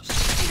pointless.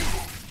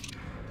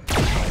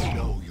 I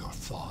know your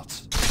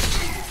thoughts.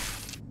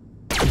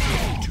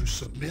 To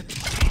submit.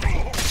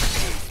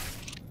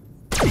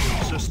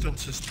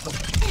 Resistance is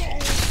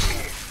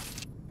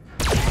pointless.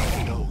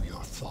 I know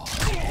your thoughts.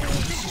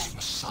 This is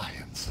for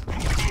science.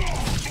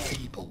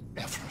 Feeble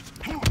effort.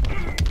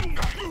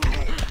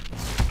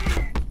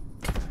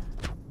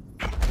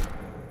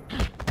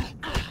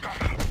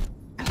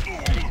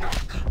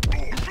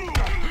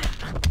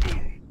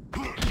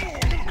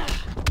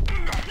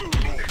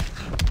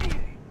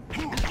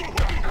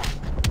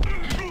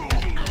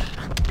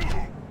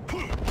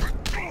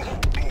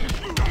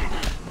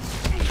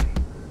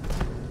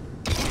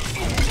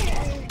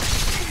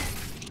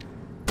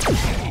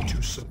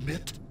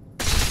 Submit.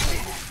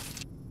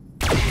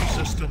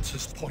 Resistance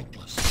is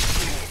pointless.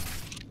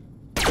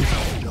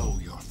 I know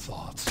your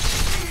thoughts.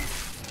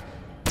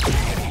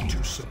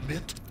 To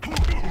submit.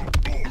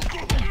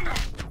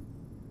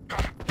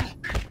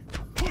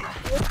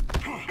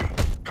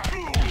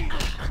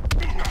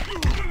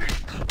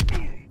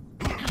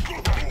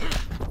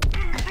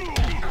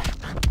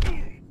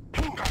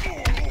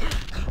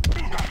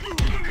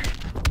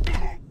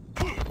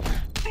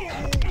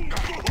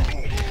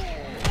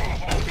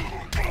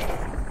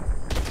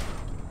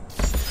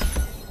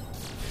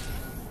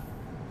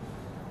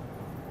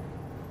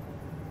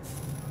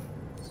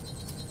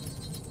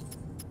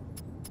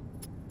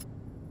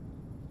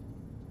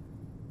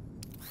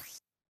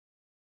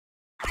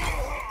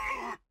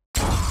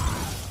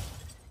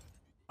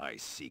 I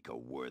seek a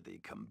worthy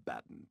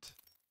combatant.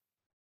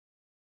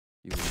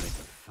 You will make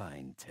a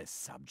fine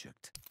test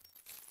subject.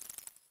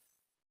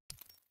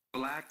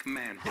 Black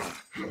Manta.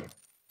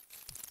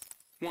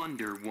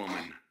 Wonder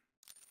Woman.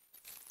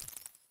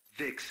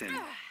 Vixen.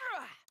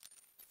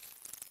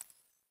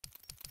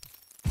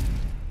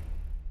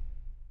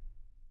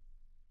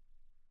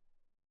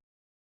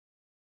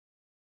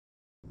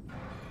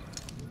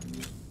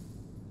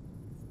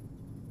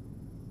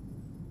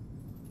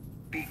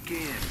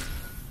 Begin.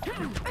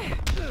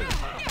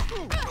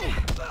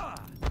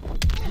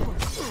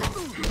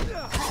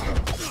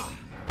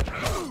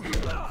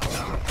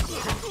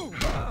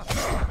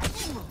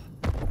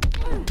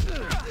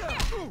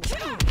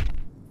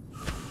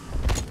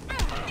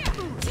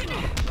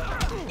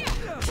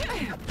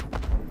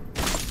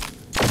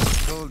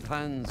 Cold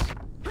hands,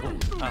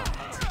 cold heart.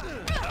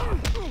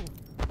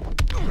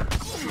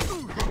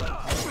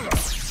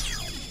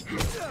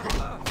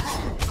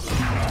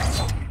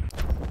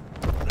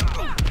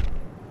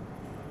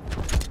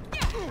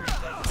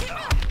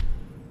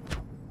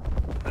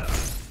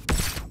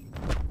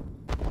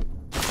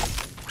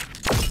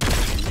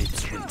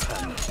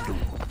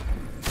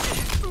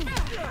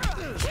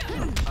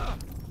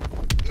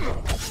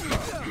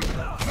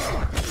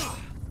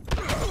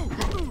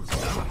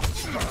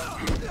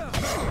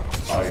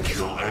 I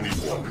kill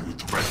anyone who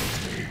threatens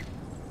me.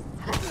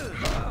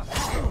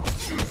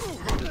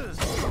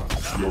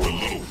 You're a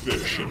little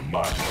fish in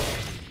my pond.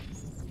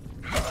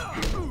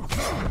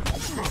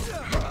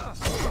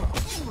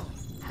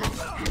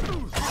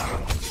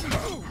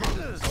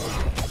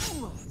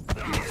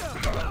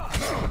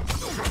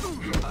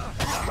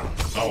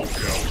 I'll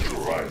gouge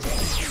your eyes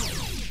out.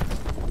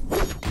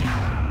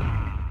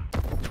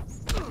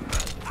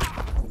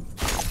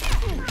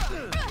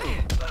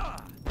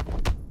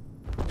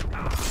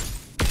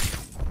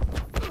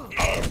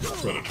 I'm the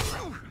predator.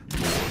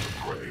 You're the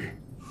prey.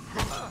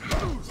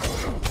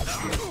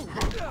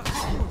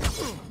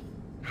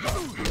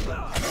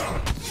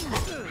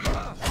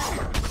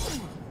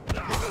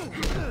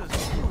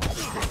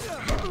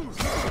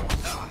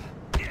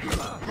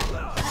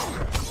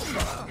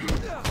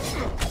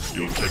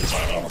 Use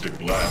my optic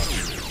blast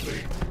seriously.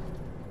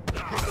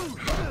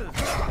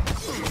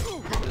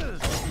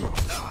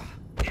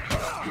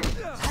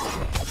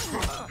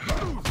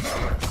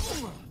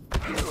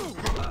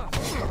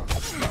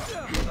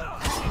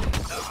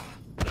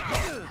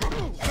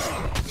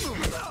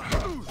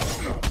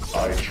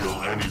 I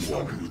kill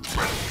anyone who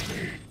threatens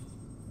me.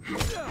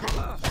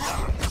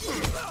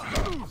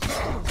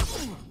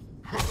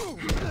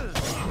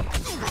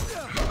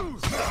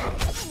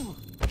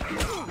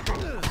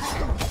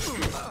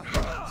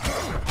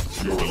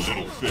 You're a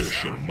little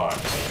fish in my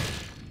tank.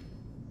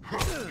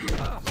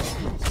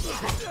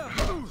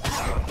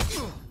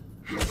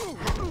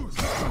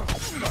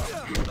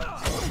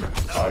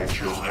 I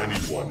kill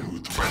anyone who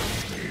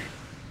threatens me.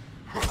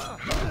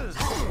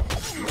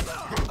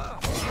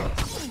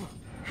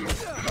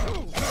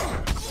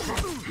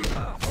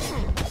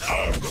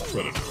 I'm the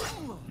predator.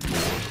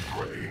 You're the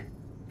prey.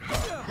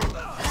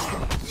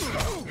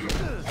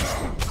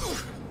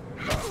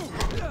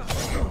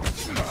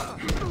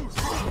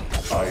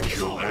 I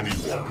kill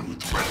anyone who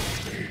threatens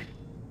me.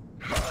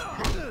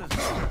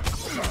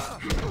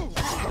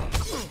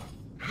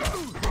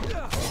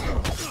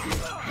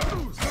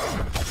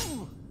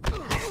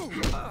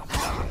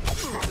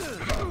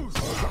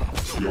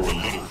 You're a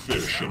little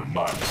fish in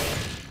my tank.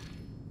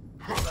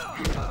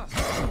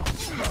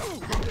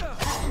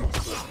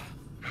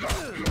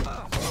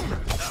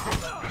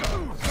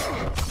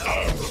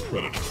 I'm the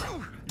predator.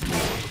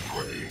 You're the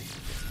prey.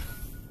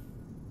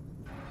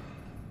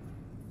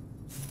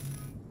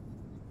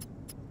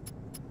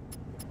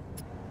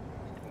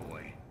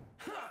 Boy.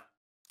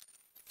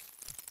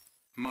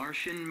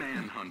 Martian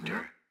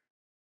Manhunter.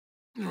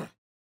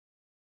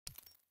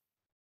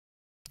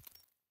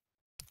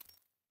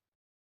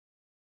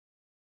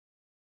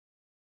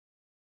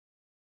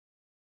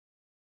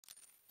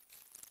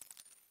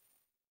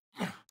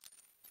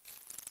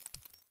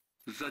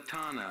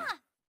 Zatanna.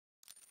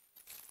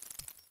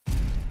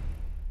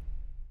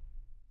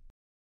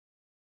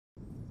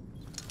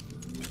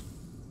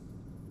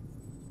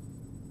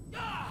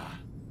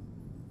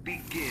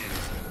 Begin.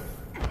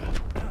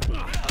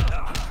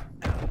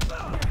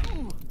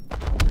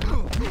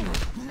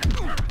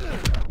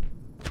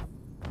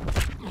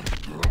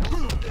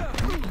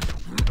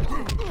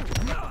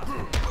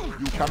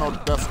 You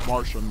cannot best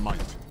Martian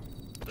might.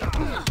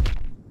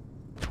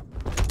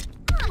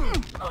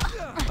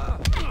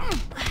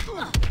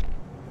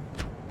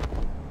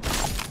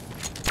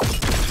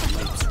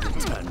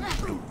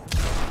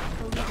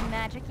 Believe in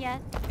magic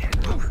yet?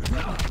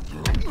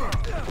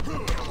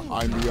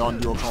 I'm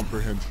beyond your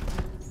comprehension.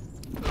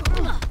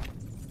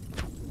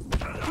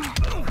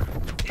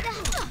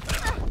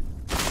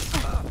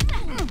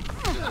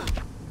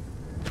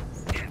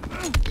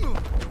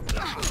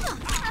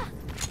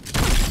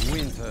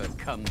 Winter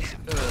comes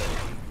early.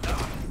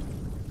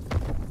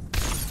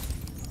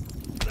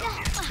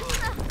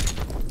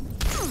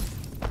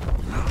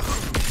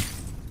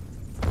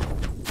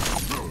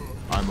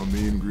 I'm a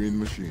mean green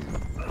machine.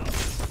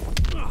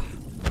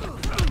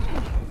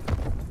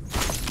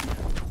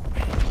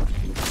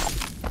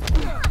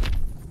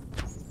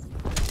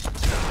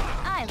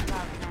 I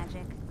love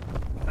magic.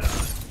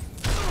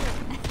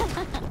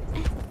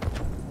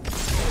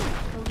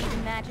 Believe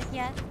in magic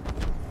yet?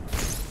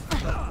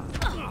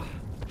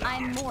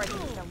 I'm more than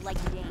just a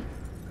leggy dame.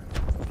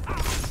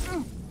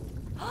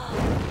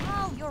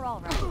 Oh, you're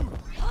all right.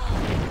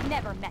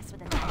 Never mess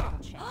with a magical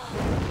chick.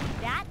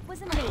 That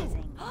was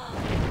amazing.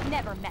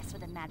 Never mess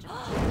with a magical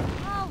chick.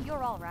 Oh,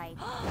 you're all right.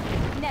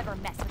 Never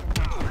mess with a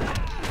magical chick.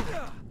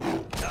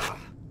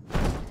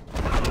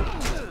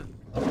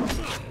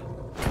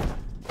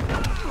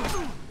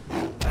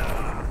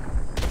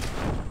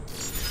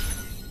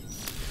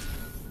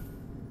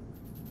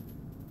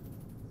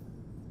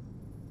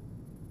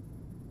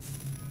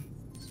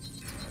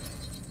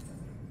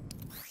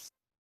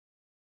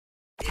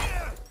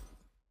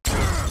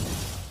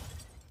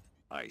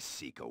 I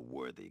seek a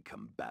worthy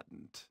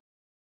combatant.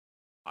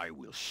 I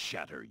will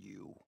shatter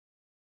you.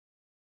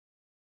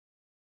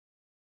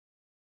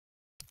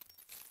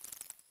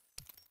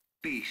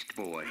 Beast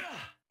Boy.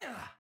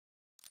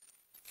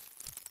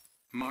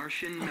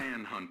 Martian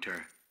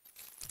Manhunter.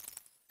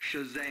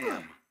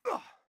 Shazam.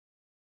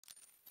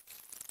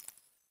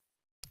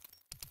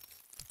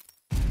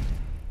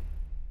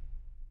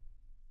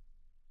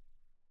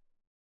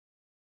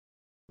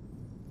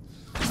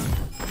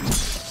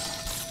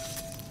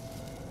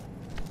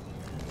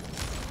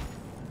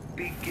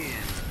 Begin.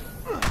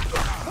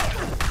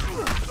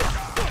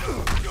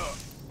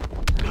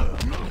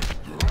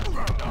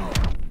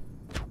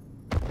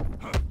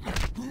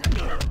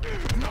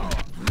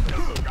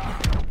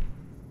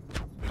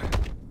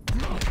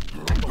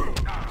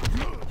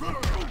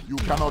 You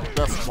cannot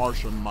best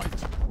Martian might.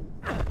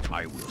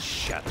 I will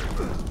shatter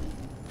you.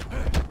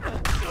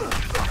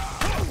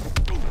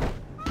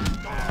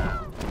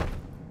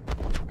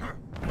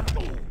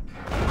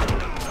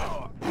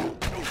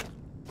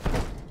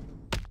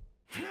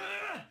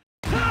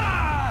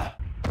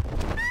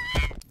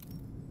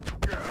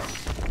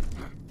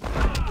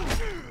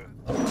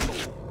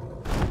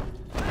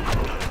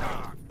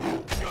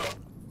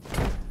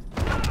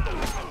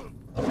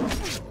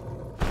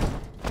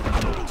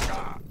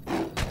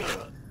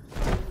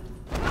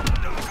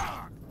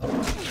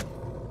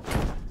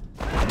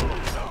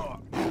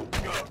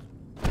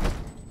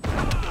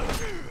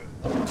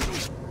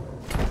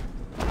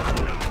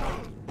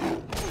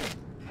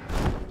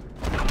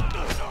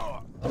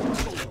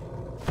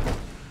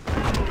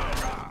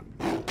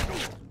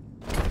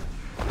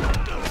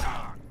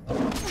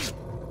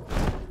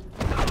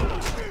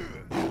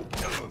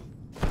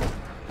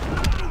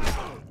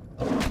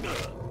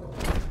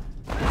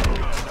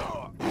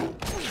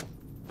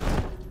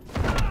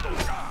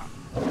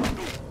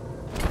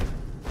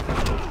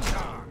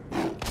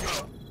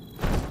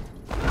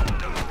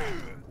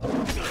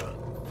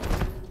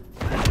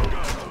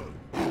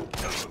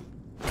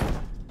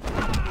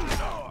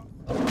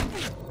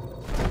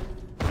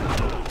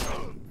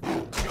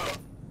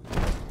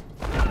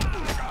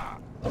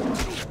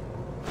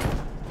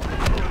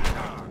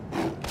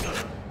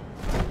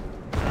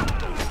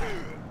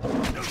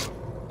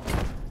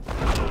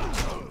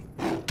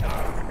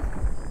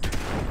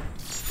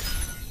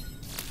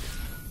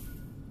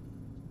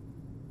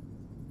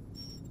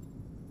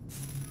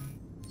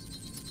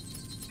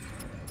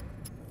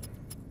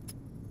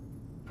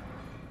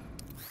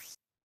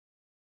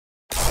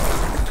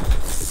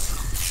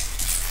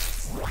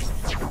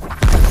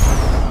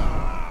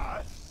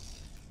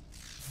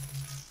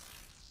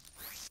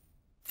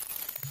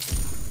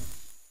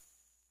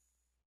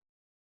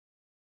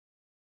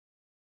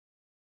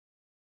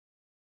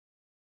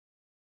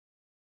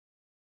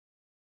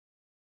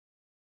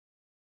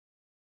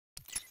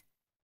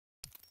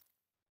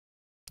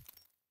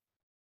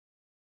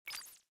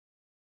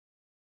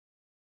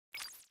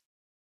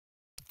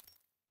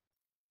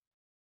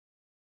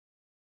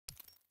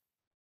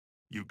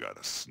 You got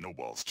a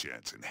snowball's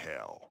chance in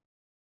hell.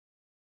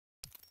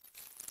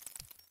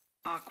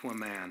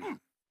 Aquaman.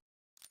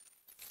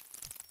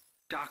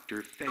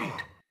 Dr. Fate.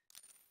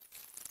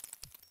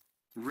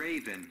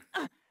 Raven.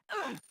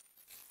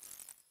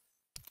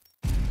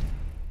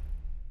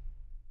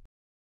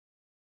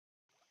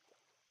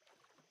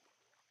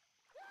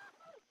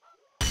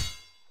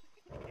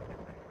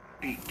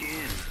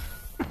 Begin.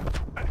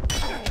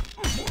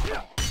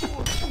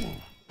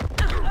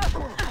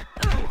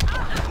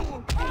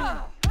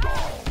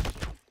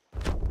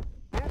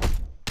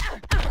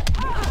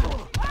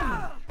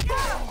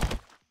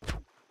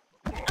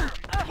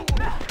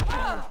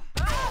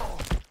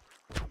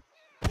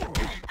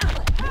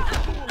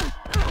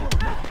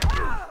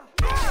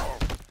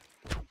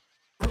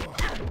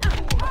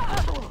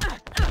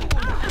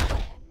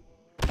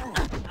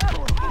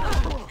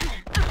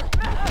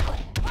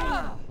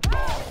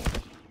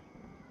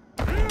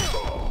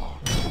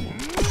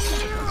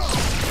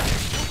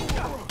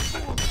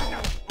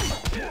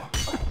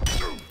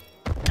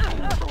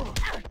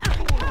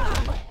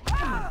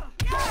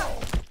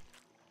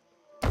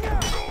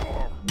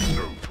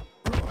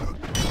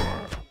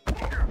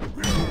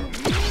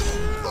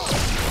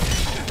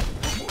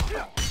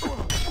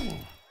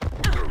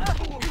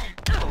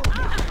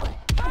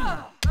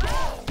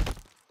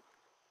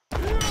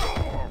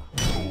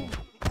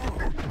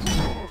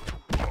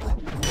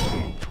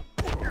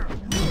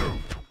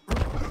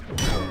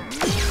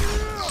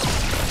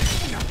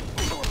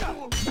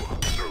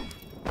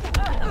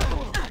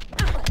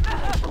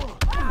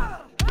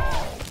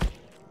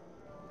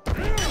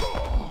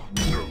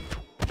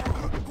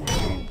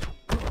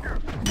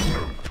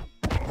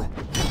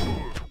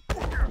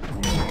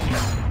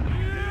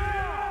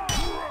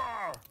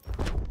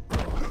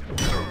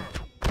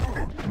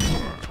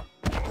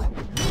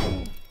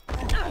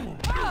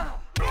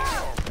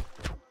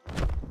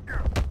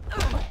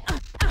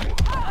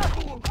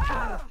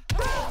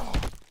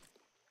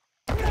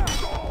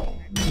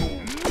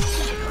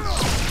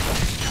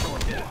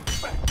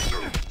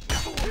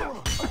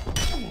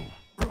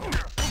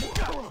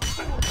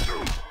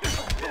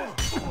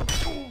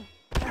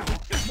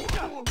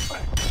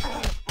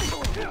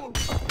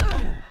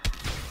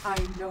 I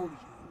know you.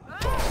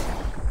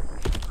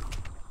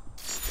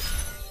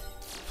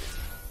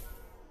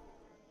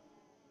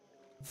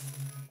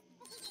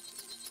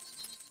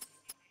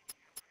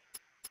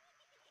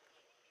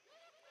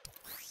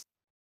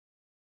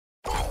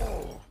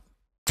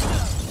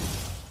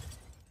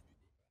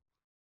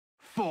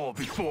 Fall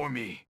before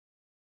me.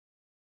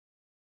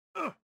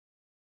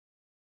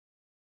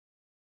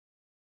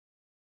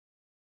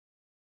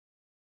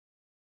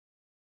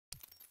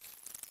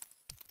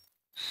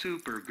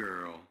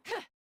 Supergirl.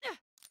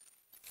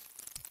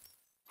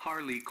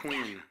 Harley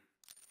Quinn.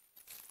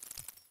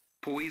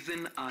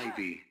 Poison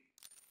Ivy.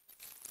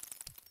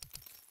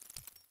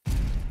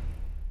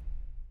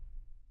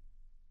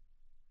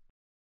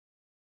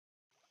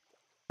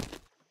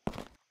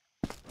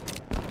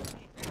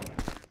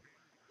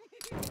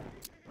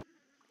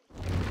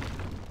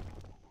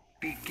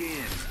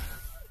 Begin.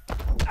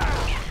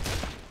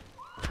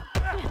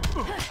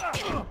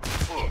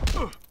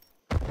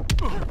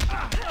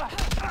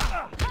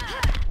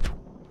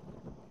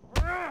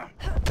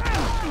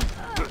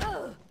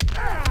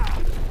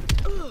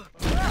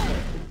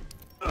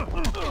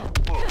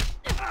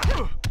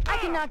 I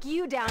can knock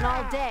you down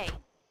all day.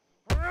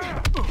 I'm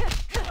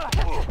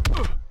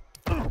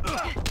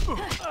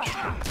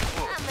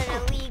in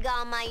a league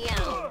on my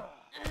own.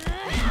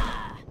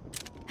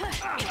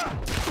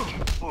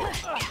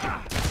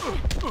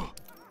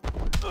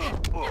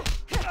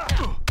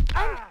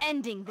 I'm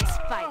ending this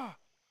fight.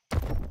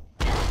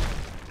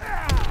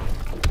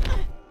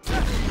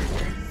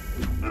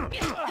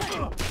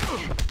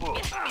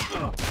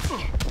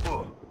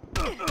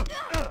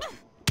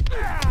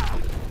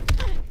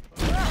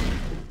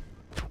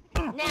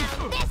 Now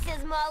this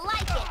is more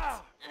like it.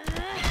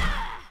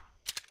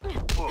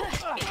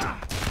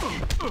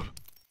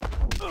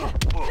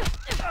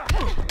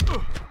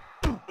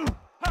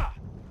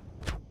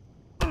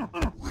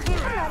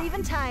 I'm not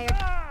even tired.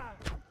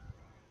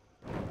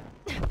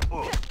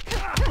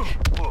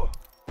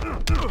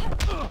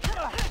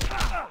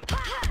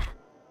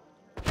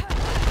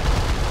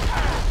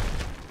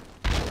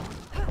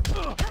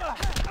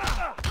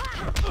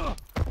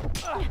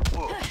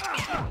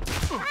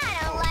 I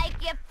don't like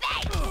your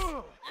face.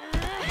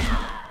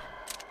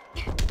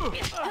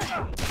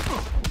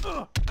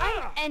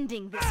 I'm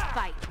ending this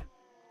fight.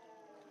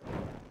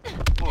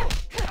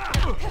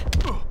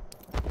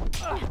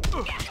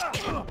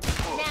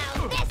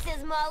 Now this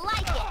is more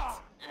like it.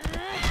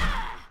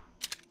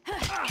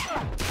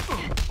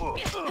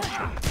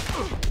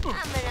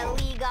 I'm in a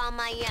league on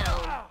my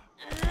own.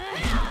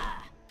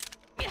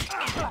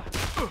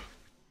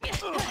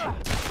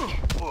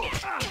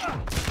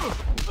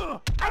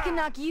 I can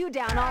knock you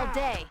down all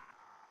day.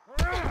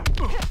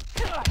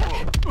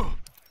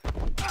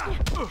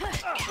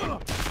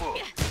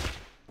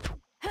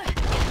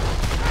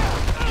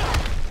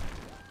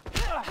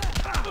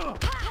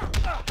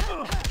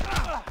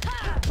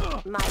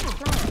 My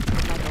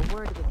plan.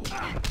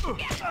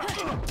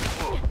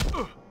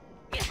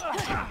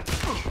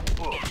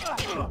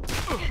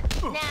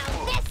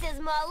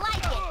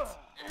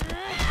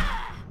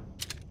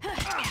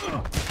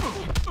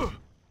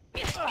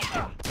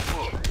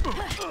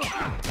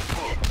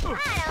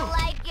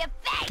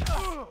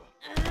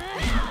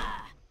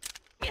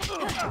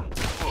 Now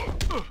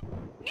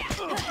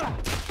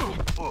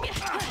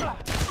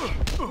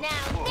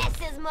this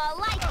is more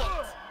like it.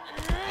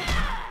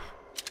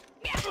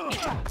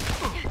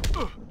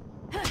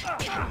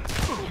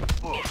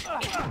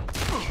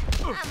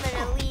 I'm in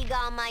a league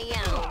on my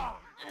own.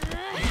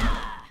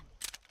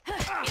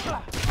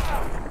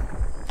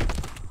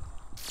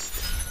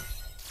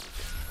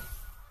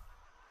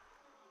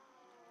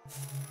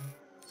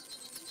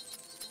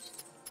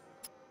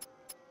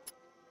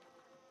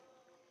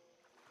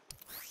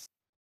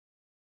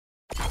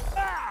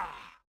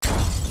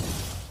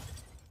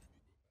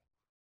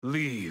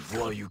 Leave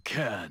while you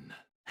can.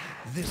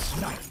 This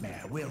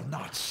nightmare will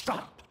not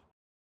stop.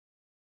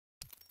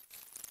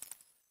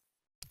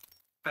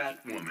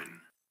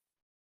 Batwoman.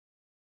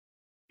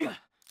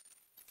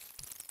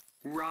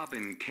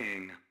 Robin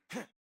King.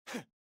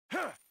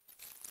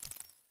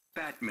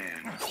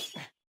 Batman.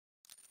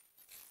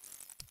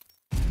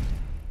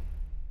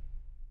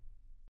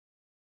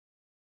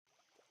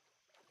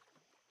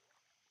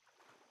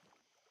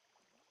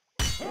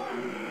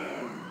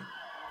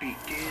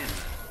 Begin.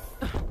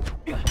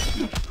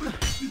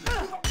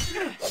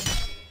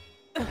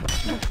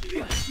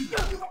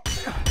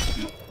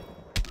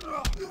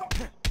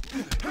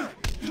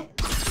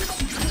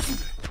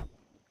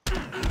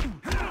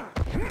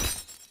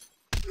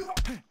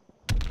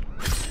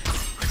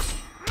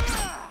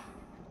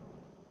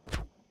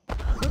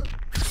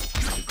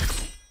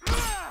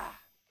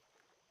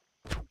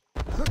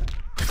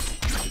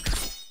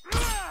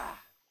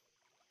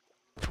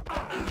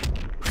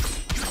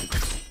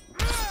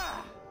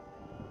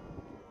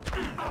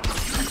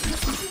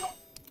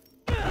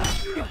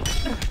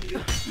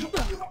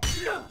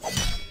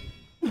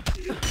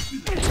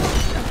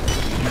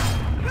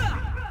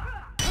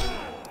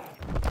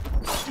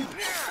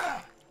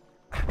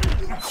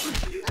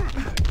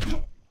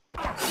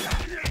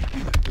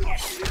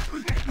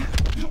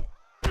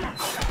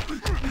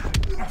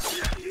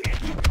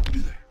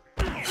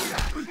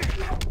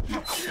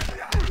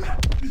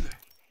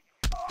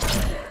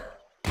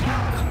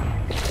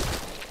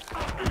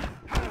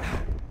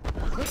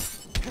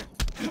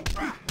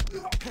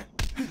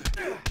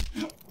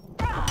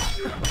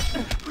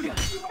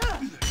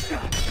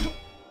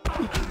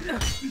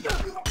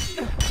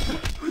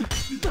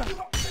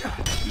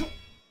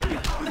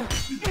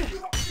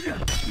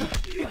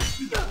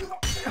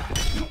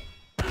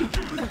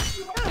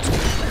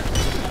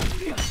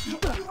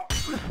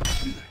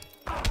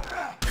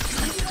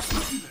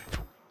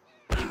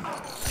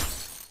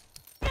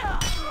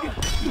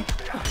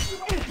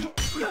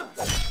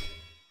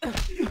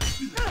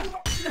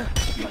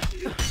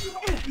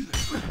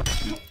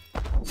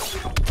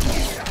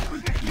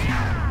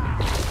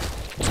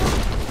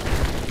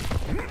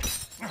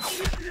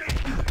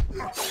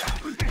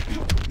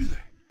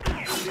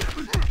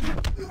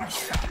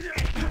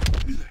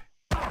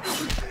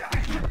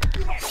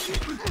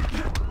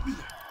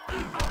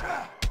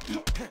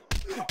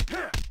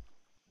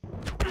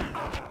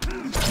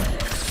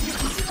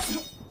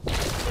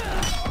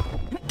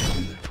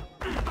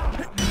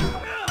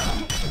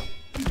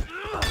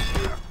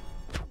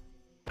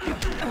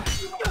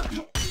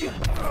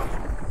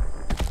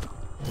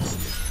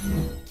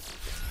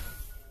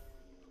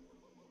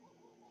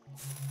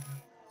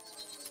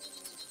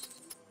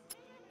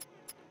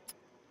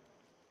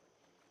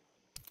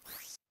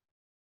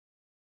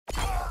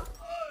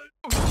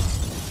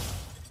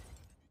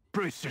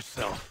 Brace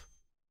yourself.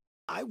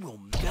 I will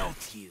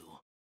melt you.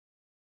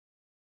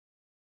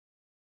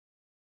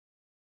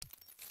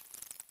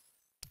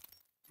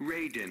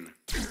 Raiden.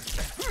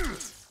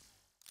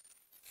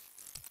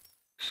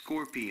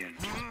 Scorpion.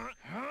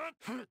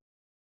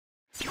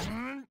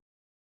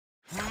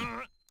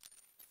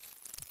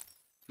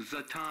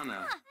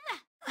 Zatanna.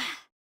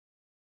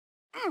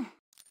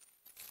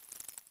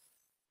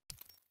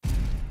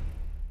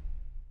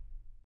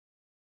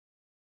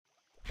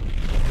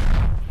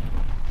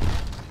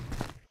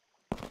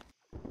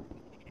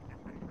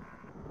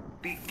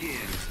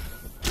 Begin.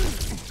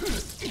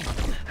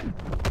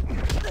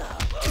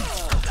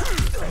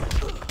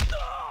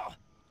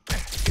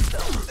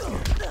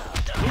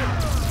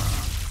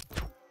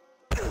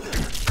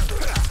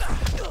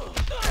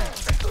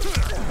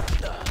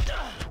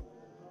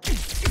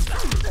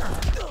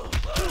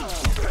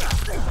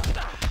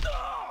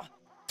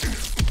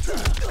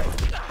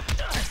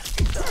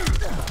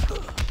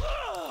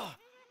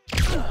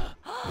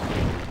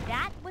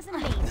 That was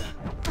amazing.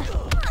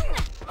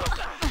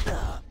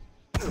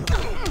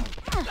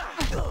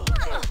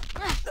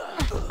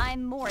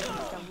 I'm more than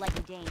just a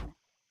lucky dame.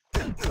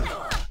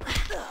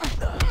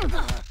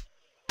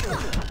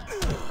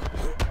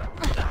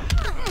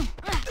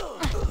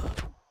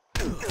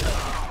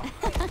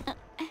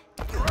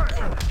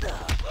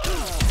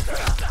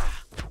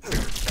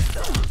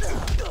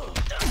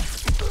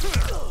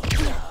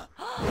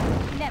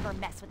 Never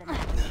mess with a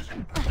magic.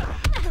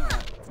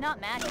 It's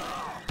not magic.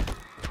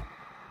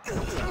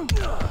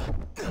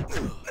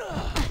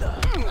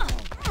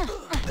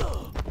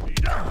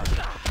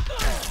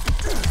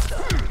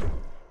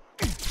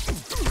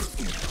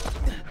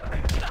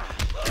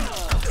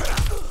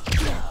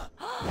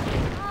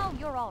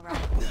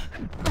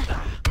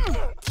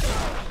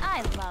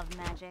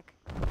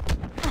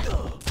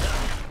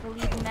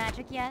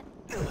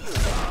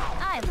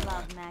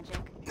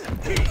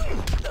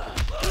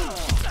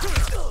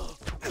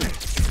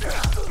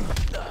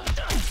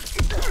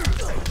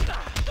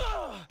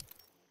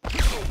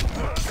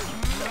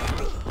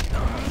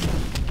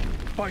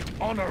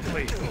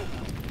 honorably.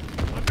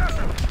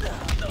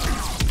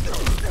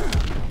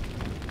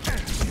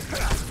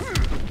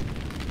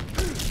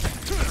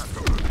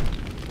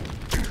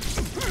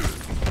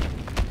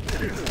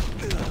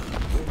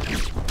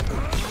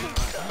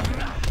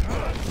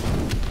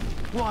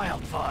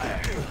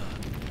 Wildfire.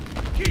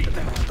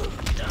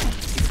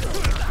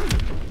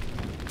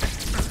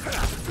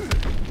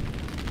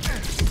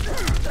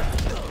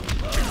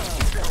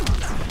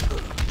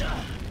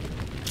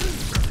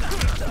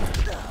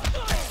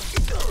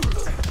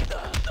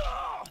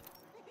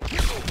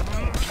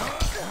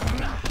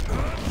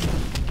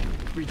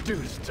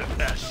 Reduced to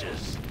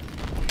ashes.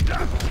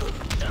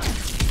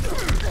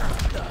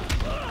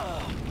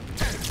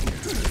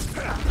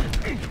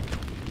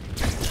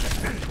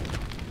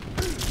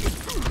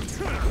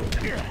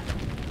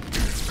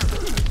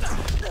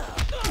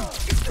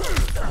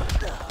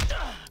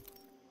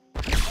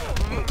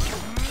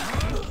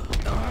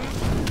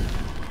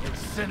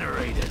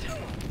 Incinerated.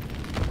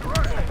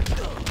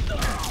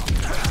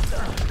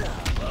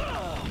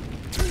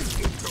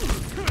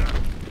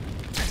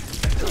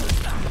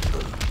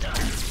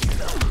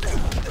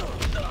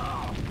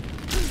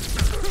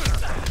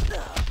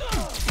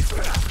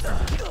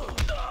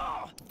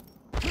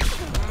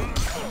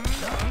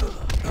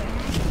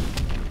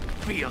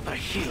 Feel the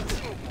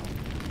heat.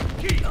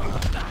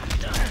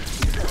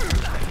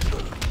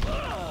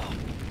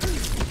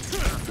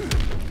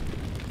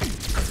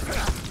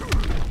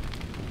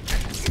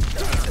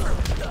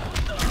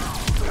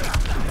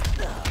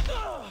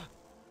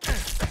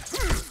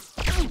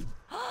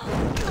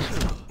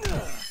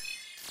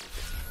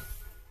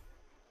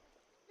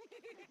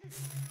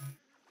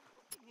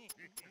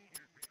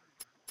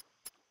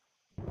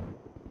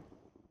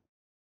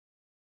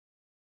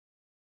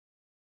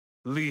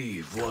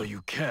 Leave while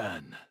you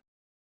can.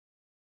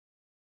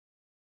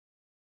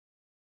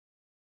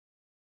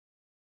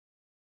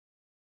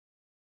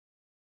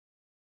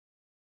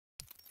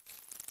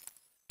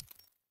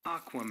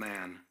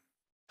 Aquaman.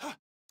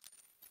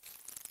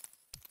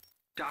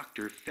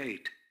 Dr.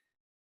 Fate.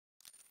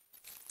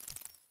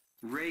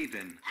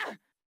 Raven.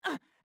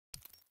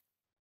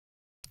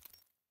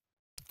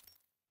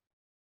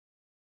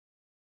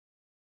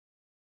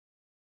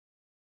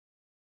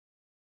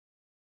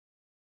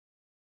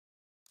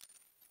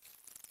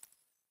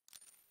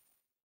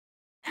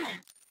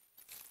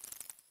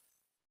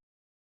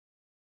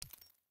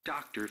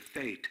 Dr.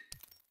 Fate.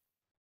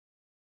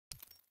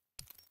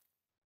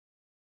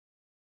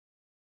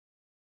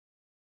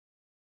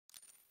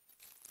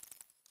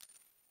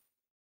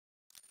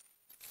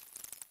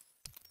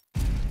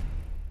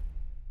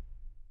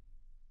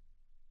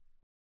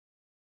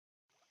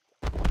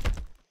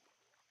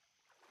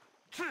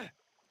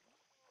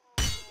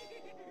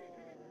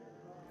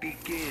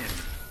 Begin.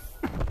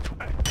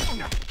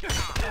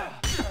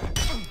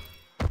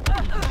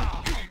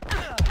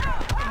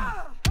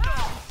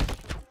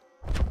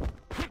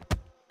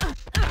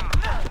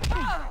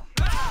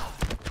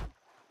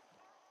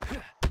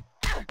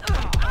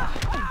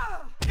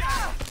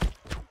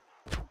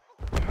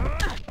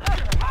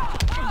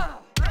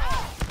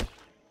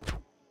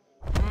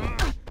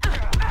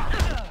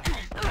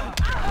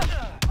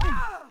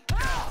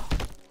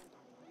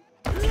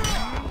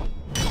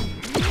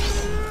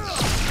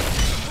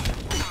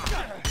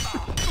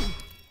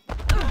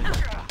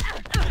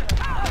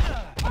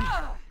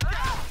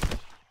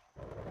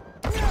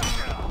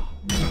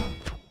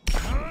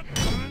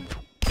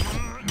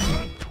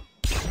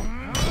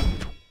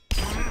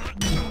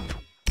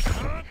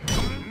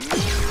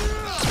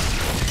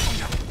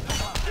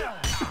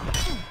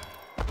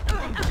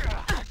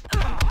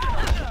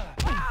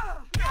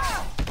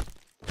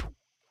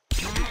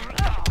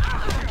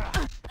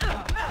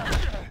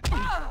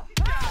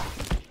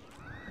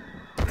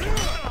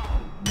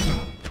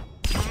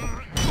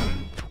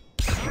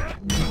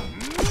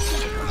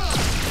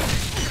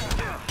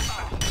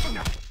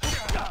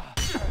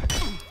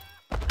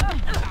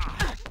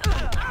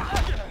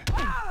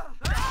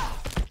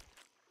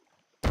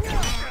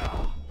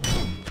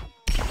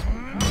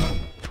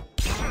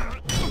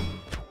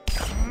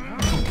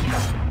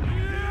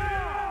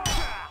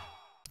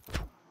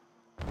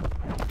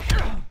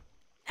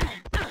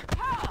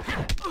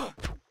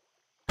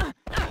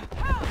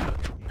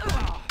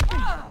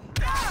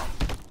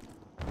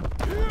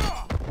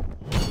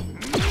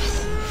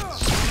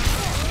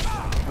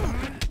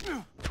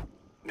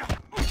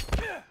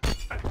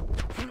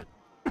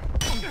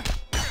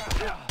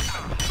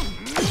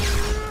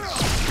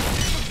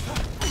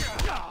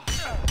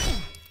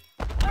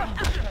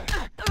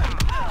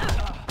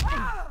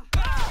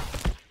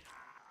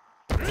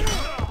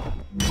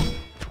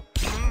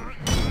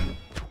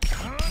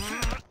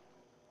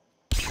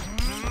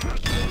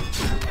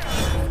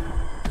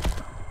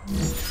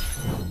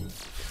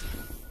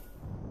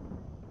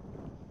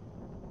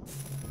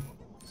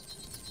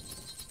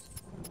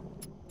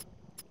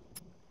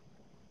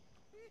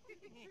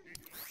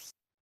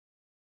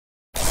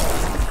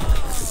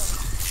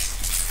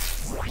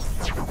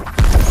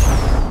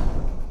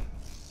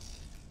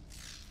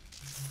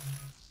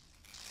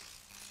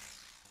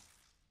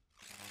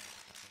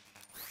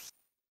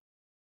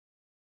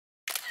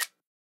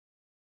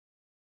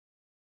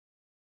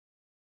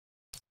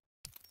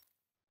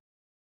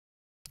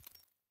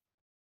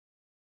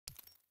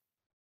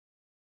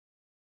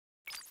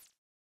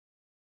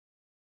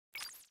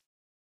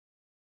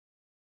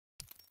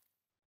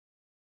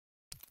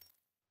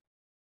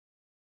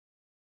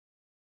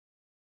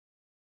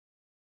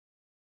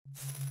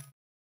 you